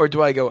Allen or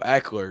do I go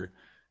Eckler?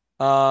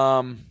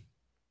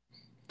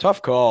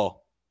 Tough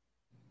call.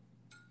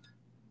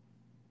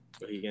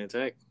 What are you gonna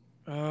take?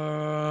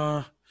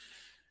 I'm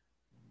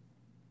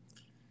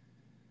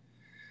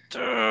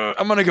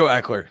gonna go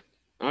Eckler.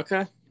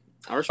 Okay,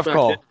 I respect tough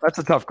call. it. That's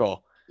a tough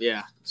call.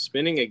 Yeah,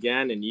 spinning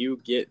again, and you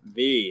get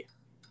the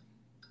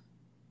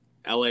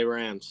LA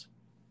Rams.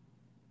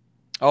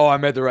 Oh, I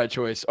made the right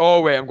choice.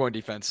 Oh wait, I'm going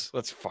defense.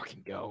 Let's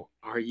fucking go.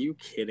 Are you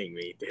kidding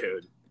me,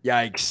 dude?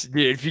 Yikes,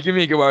 dude! If you give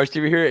me a good wide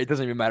receiver here, it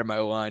doesn't even matter my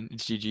O-line.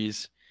 It's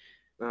GG's.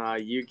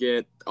 You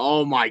get.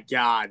 Oh my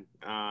God,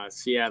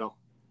 Seattle.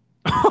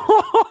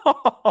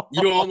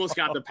 You almost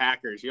got the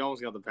Packers.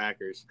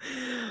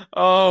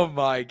 Oh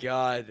my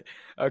God.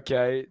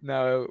 Okay.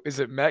 Now, is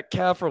it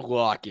Metcalf or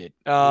Lockett?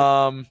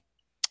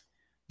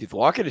 Dude,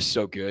 Lockett is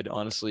so good,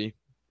 honestly.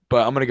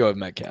 But I'm gonna go with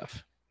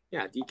Metcalf.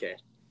 Yeah, DK.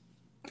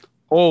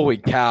 Holy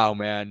cow,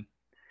 man.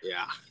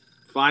 Yeah.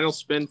 Final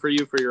spin for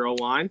you for your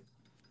O-line.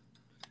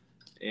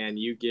 And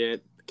you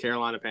get the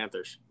Carolina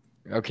Panthers.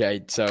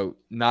 Okay, so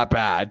not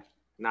bad.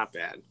 Not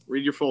bad.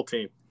 Read your full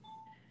team.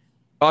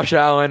 Josh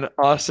Allen,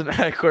 Austin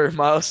Eckler,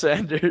 Miles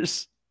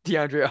Sanders,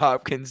 DeAndre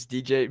Hopkins,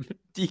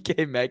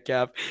 DK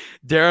Metcalf,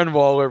 Darren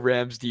Waller,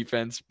 Rams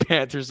defense,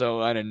 Panthers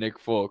O-line, and Nick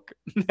Folk.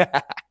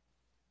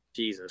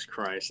 Jesus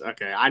Christ.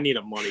 Okay, I need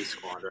a money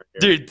squad right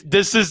here. Dude,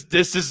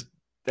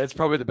 that's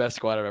probably the best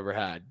squad I've ever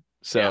had.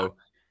 So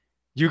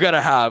you got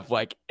to have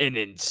like an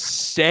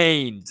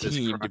insane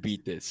team to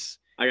beat this.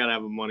 I got to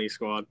have a money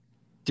squad.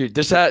 Dude,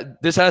 this has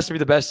to be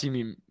the best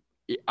team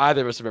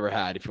either of us have ever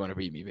had if you want to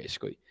beat me,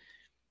 basically.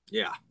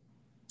 Yeah.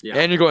 Yeah.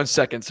 And you're going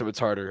second, so it's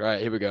harder. All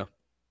right, here we go.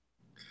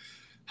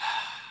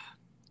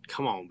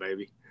 Come on,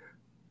 baby.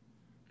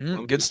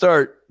 Good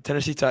start.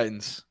 Tennessee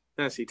Titans.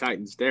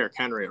 Derrick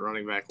Henry at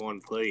running back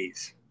 1,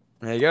 please.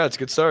 There you go. It's a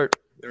good start.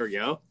 There we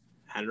go.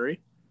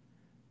 Henry.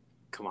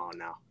 Come on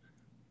now.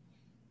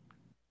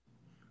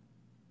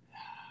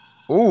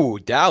 Ooh,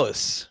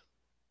 Dallas.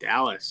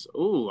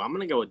 Ooh, I'm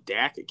going to go with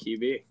Dak at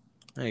QB.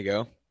 There you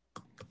go.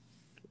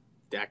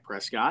 Dak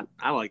Prescott.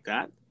 I like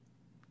that.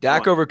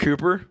 Dak over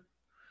Cooper?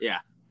 Yeah.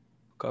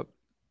 Okay.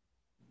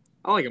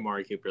 I like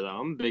Amari Cooper, though.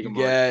 I'm a big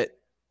Amari.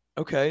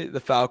 Okay, the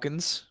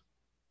Falcons.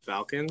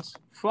 Fuck.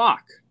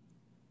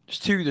 There's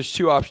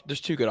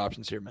two good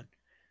options here, man.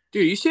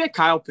 Dude, you see that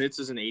Kyle Pitts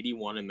is an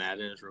 81 in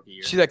Madden in his rookie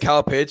year? See that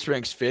Kyle Pitts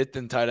ranks 5th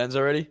in tight ends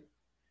already?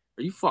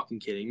 Are you fucking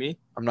kidding me?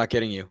 I'm not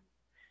kidding you.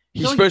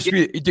 He's supposed to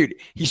be, dude.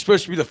 He's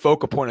supposed to be the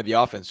focal point of the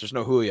offense. There's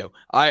no Julio.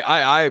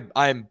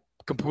 I'm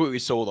completely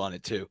sold on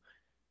it too.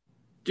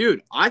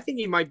 Dude, I think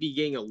he might be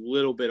getting a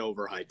little bit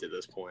overhyped at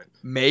this point.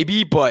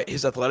 Maybe, but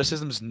his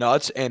athleticism is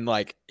nuts, and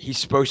like he's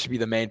supposed to be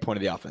the main point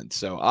of the offense.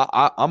 So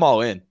I'm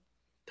all in.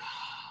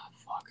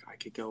 Fuck, I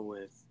could go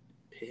with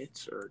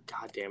Pitts or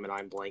God damn it,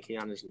 I'm blanking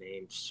on his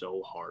name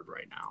so hard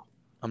right now.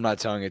 I'm not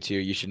telling it to you.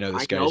 You should know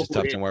this guy's a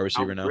top 10 wide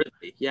receiver now.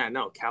 Ridley. Yeah,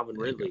 no, Calvin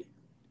Ridley.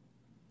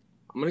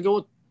 I'm gonna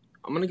go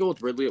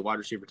with Ridley at wide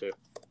receiver too.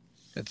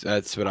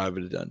 That's what I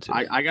would have done too.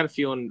 I got a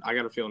feeling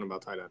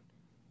about tight end.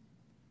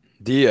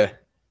 Do you?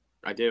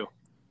 I do.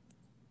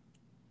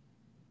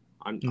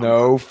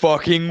 No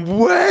fucking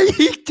way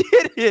he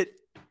did it.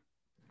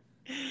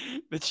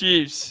 The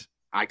Chiefs.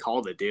 I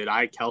called it, dude.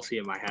 I had Kelsey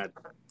in my head.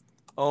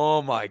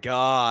 Oh my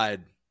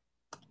god.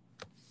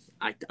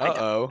 I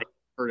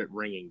heard it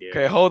ringing, dude.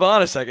 Okay, hold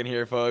on a second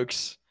here,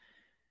 folks.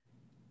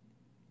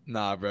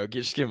 Nah, bro.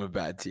 Just give him a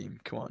bad team.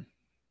 Come on.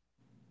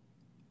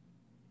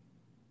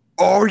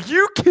 Are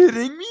you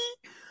kidding me?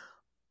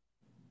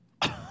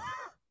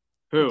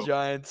 Who?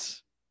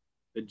 Giants.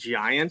 The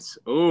Giants?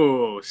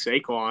 Ooh,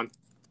 Saquon.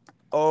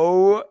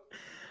 Oh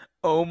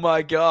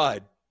my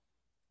God.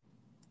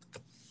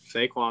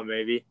 Saquon,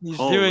 baby. He's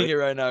doing it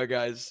right now,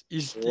 guys.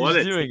 He's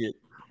doing it.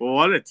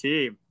 What a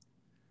team.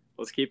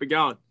 Let's keep it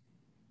going.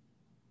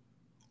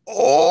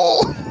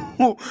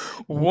 Oh,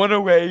 one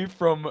away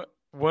from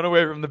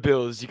the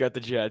Bills. You got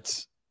the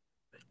Jets.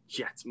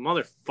 Jets,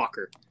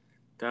 motherfucker.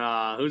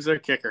 Who's their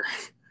kicker?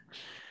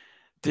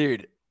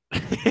 Dude.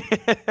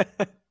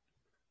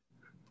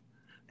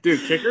 Dude,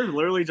 kicker's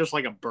literally just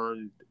like a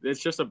burn. It's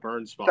just a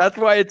burn spot. That's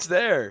why it's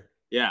there.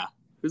 Yeah.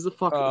 Who's the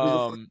fuck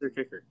their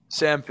kicker?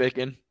 Sam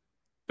Ficken.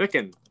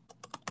 Ficken.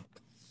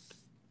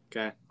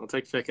 Okay, I'll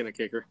take Ficken a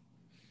kicker.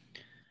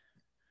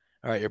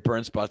 All right, your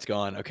burn spot's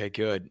gone. Okay,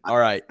 good. All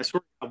right. I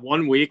swear,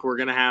 1 week we're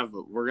gonna have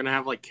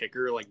like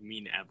kicker like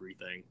mean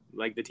everything.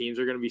 Like the teams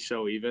are gonna be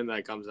so even that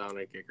it comes down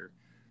to kicker.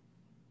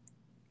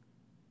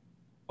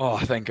 Oh,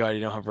 thank God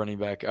you don't have running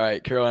back. All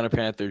right, Carolina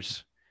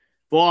Panthers.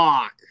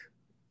 Fuck.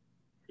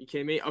 You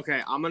kidding me?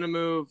 Okay, I'm gonna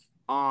move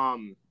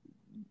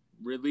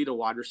Ridley to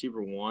wide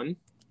receiver 1.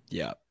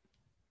 Yeah.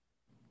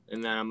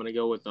 And then I'm gonna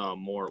go with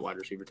Moore at wide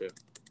receiver 2.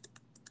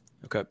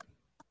 Okay.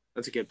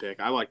 That's a good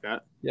pick. I like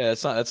that. Yeah,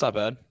 that's not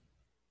bad.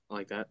 I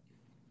like that.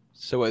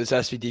 So what, this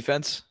has to be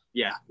defense?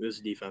 Yeah, this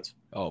is defense.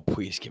 Oh,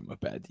 please give him a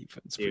bad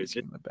defense. Dude, please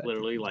give him a bad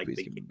literally defense. like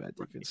Please give him a bad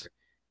defense.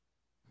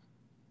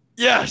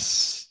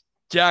 Yes!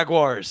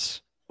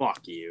 Jaguars.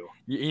 Fuck you.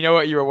 You know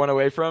what you were one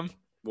away from?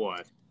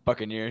 What?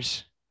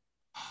 Buccaneers.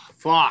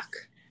 Fuck.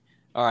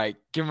 All right,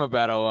 give him a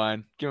battle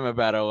line. Give him a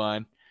battle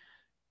line.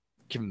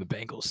 Give him the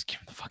Bengals. Give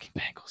him the fucking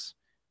Bengals.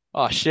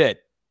 Oh,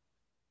 shit.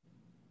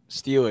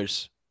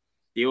 Steelers.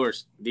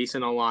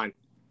 Decent online.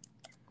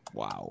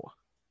 Wow.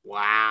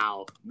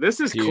 This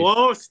is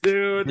close,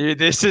 dude. Dude,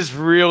 this is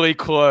really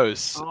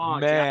close. Oh,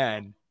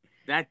 man.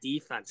 That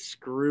defense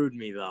screwed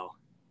me, though.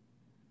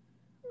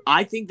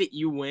 I think that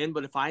you win,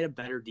 but if I had a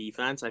better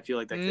defense, I feel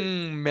like that could.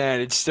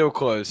 Man, it's still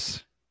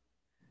close.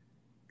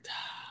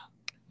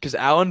 Because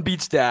Allen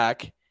beats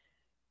Dak,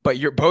 but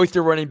both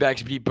your running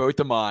backs beat both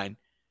of mine.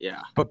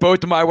 Yeah. But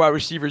both of my wide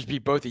receivers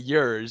beat both of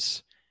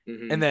yours.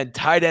 Mm-hmm. And then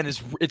tight end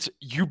it's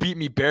you beat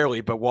me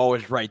barely, but Wall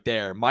was right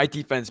there. My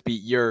defense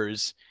beat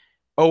yours.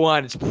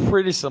 O-line is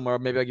pretty similar.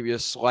 Maybe I'll give you a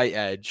slight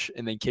edge,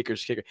 and then kicker.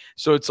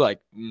 So it's like,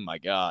 my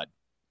God.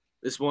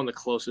 This is one of the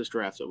closest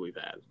drafts that we've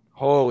had.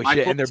 Holy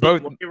shit. And they're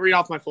both. Let me read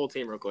off my full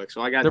team real quick.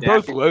 So I got They're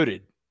both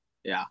loaded.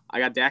 Yeah. I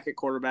got Dak at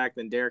quarterback,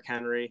 then Derrick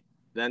Henry,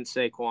 then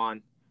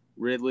Saquon,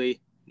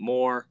 Ridley,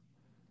 Moore,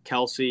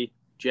 Kelsey,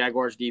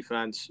 Jaguars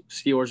defense,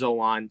 Steelers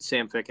O-line,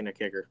 Sam Ficken a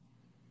kicker.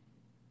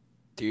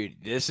 Dude,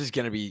 this is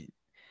going to be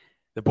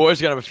 – the boys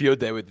are going to have a field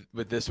day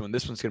with this one.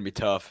 This one's going to be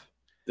tough.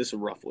 This is a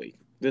rough week.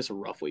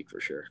 For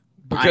sure.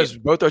 Because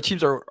both our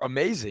teams are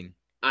amazing.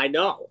 I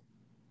know.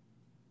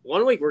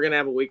 1 week we're going to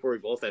have a week where we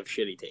both have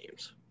shitty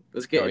teams.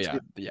 That's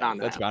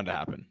bound to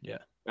happen. Yeah.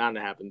 Bound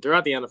to happen.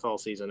 Throughout the NFL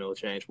season, it'll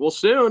change. Well,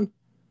 soon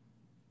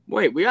 –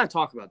 wait, we got to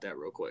talk about that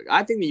real quick.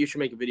 I think that you should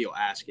make a video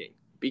asking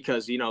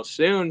because,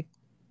 soon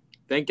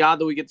 – thank God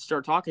that we get to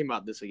start talking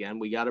about this again.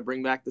 We got to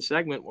bring back the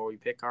segment where we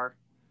pick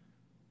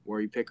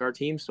our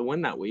teams to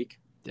win that week.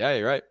 Yeah,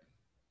 you're right.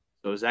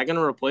 So is that going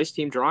to replace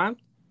Team Triumph?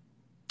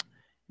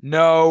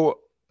 No.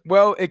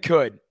 Well, it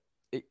could.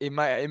 It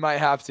might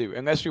have to,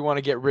 unless we want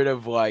to get rid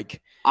of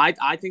like. I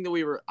think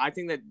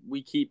that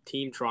we keep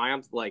Team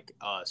Triumph like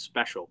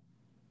special.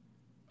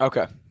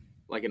 Okay.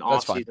 Like an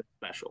off-season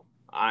special.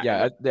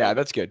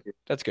 That's good.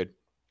 That's good.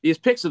 These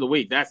picks of the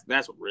week. That's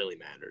what really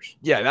matters.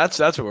 Yeah, that's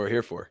what we're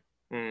here for.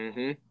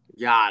 Mm-hmm.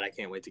 God, I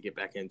can't wait to get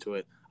back into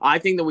it. I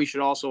think that we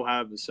should also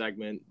have a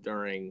segment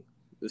during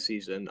the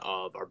season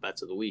of our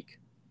bets of the week.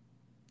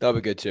 That'll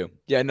be good too.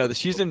 Yeah, no, the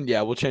season,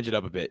 we'll change it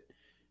up a bit.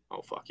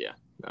 Oh, fuck yeah.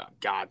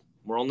 God,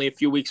 we're only a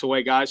few weeks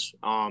away, guys.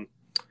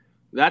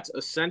 That's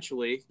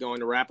essentially going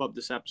to wrap up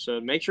this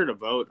episode. Make sure to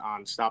vote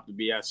on Stop the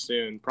BS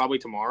soon, probably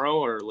tomorrow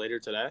or later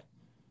today.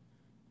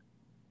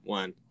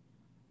 When?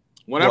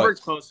 Whenever What?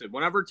 it's posted,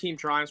 whenever Team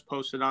Triumph's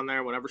posted on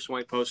there, whenever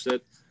Swank posted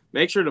it,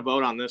 make sure to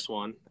vote on this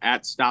one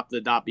at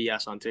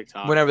stopthe.bs on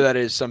TikTok. Whenever that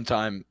is,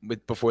 sometime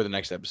before the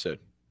next episode.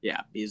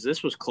 Yeah, because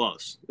this was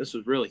close. This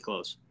was really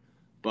close.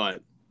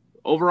 But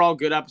overall,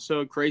 good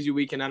episode. Crazy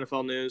week in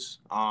NFL news.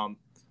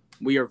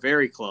 We are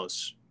very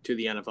close to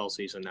the NFL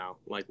season now.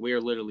 Like, we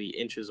are literally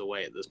inches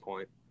away at this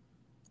point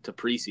to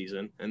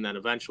preseason and then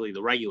eventually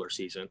the regular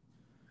season,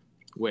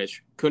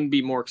 which couldn't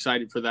be more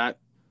excited for that.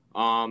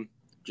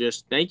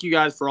 Just thank you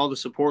guys for all the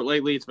support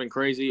lately. It's been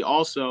crazy.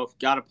 Also,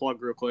 got to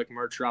plug real quick,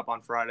 merch drop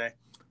on Friday.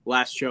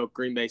 Last Choke,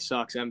 Green Bay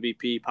Sucks,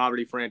 MVP,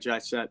 Poverty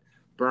Franchise Set,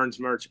 Burns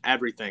merch,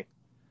 everything.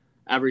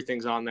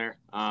 Everything's on there.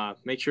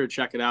 Make sure to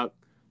check it out.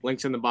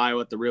 Links in the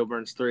bio at The Real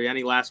Burns 3.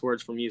 Any last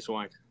words from you,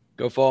 Swank?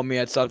 Go follow me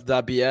at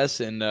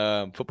stop.bs,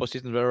 and football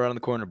season's right around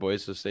the corner,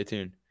 boys, so stay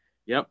tuned.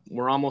 Yep,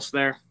 we're almost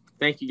there.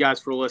 Thank you guys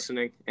for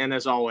listening. And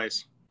as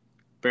always,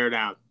 bear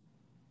down.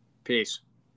 Peace.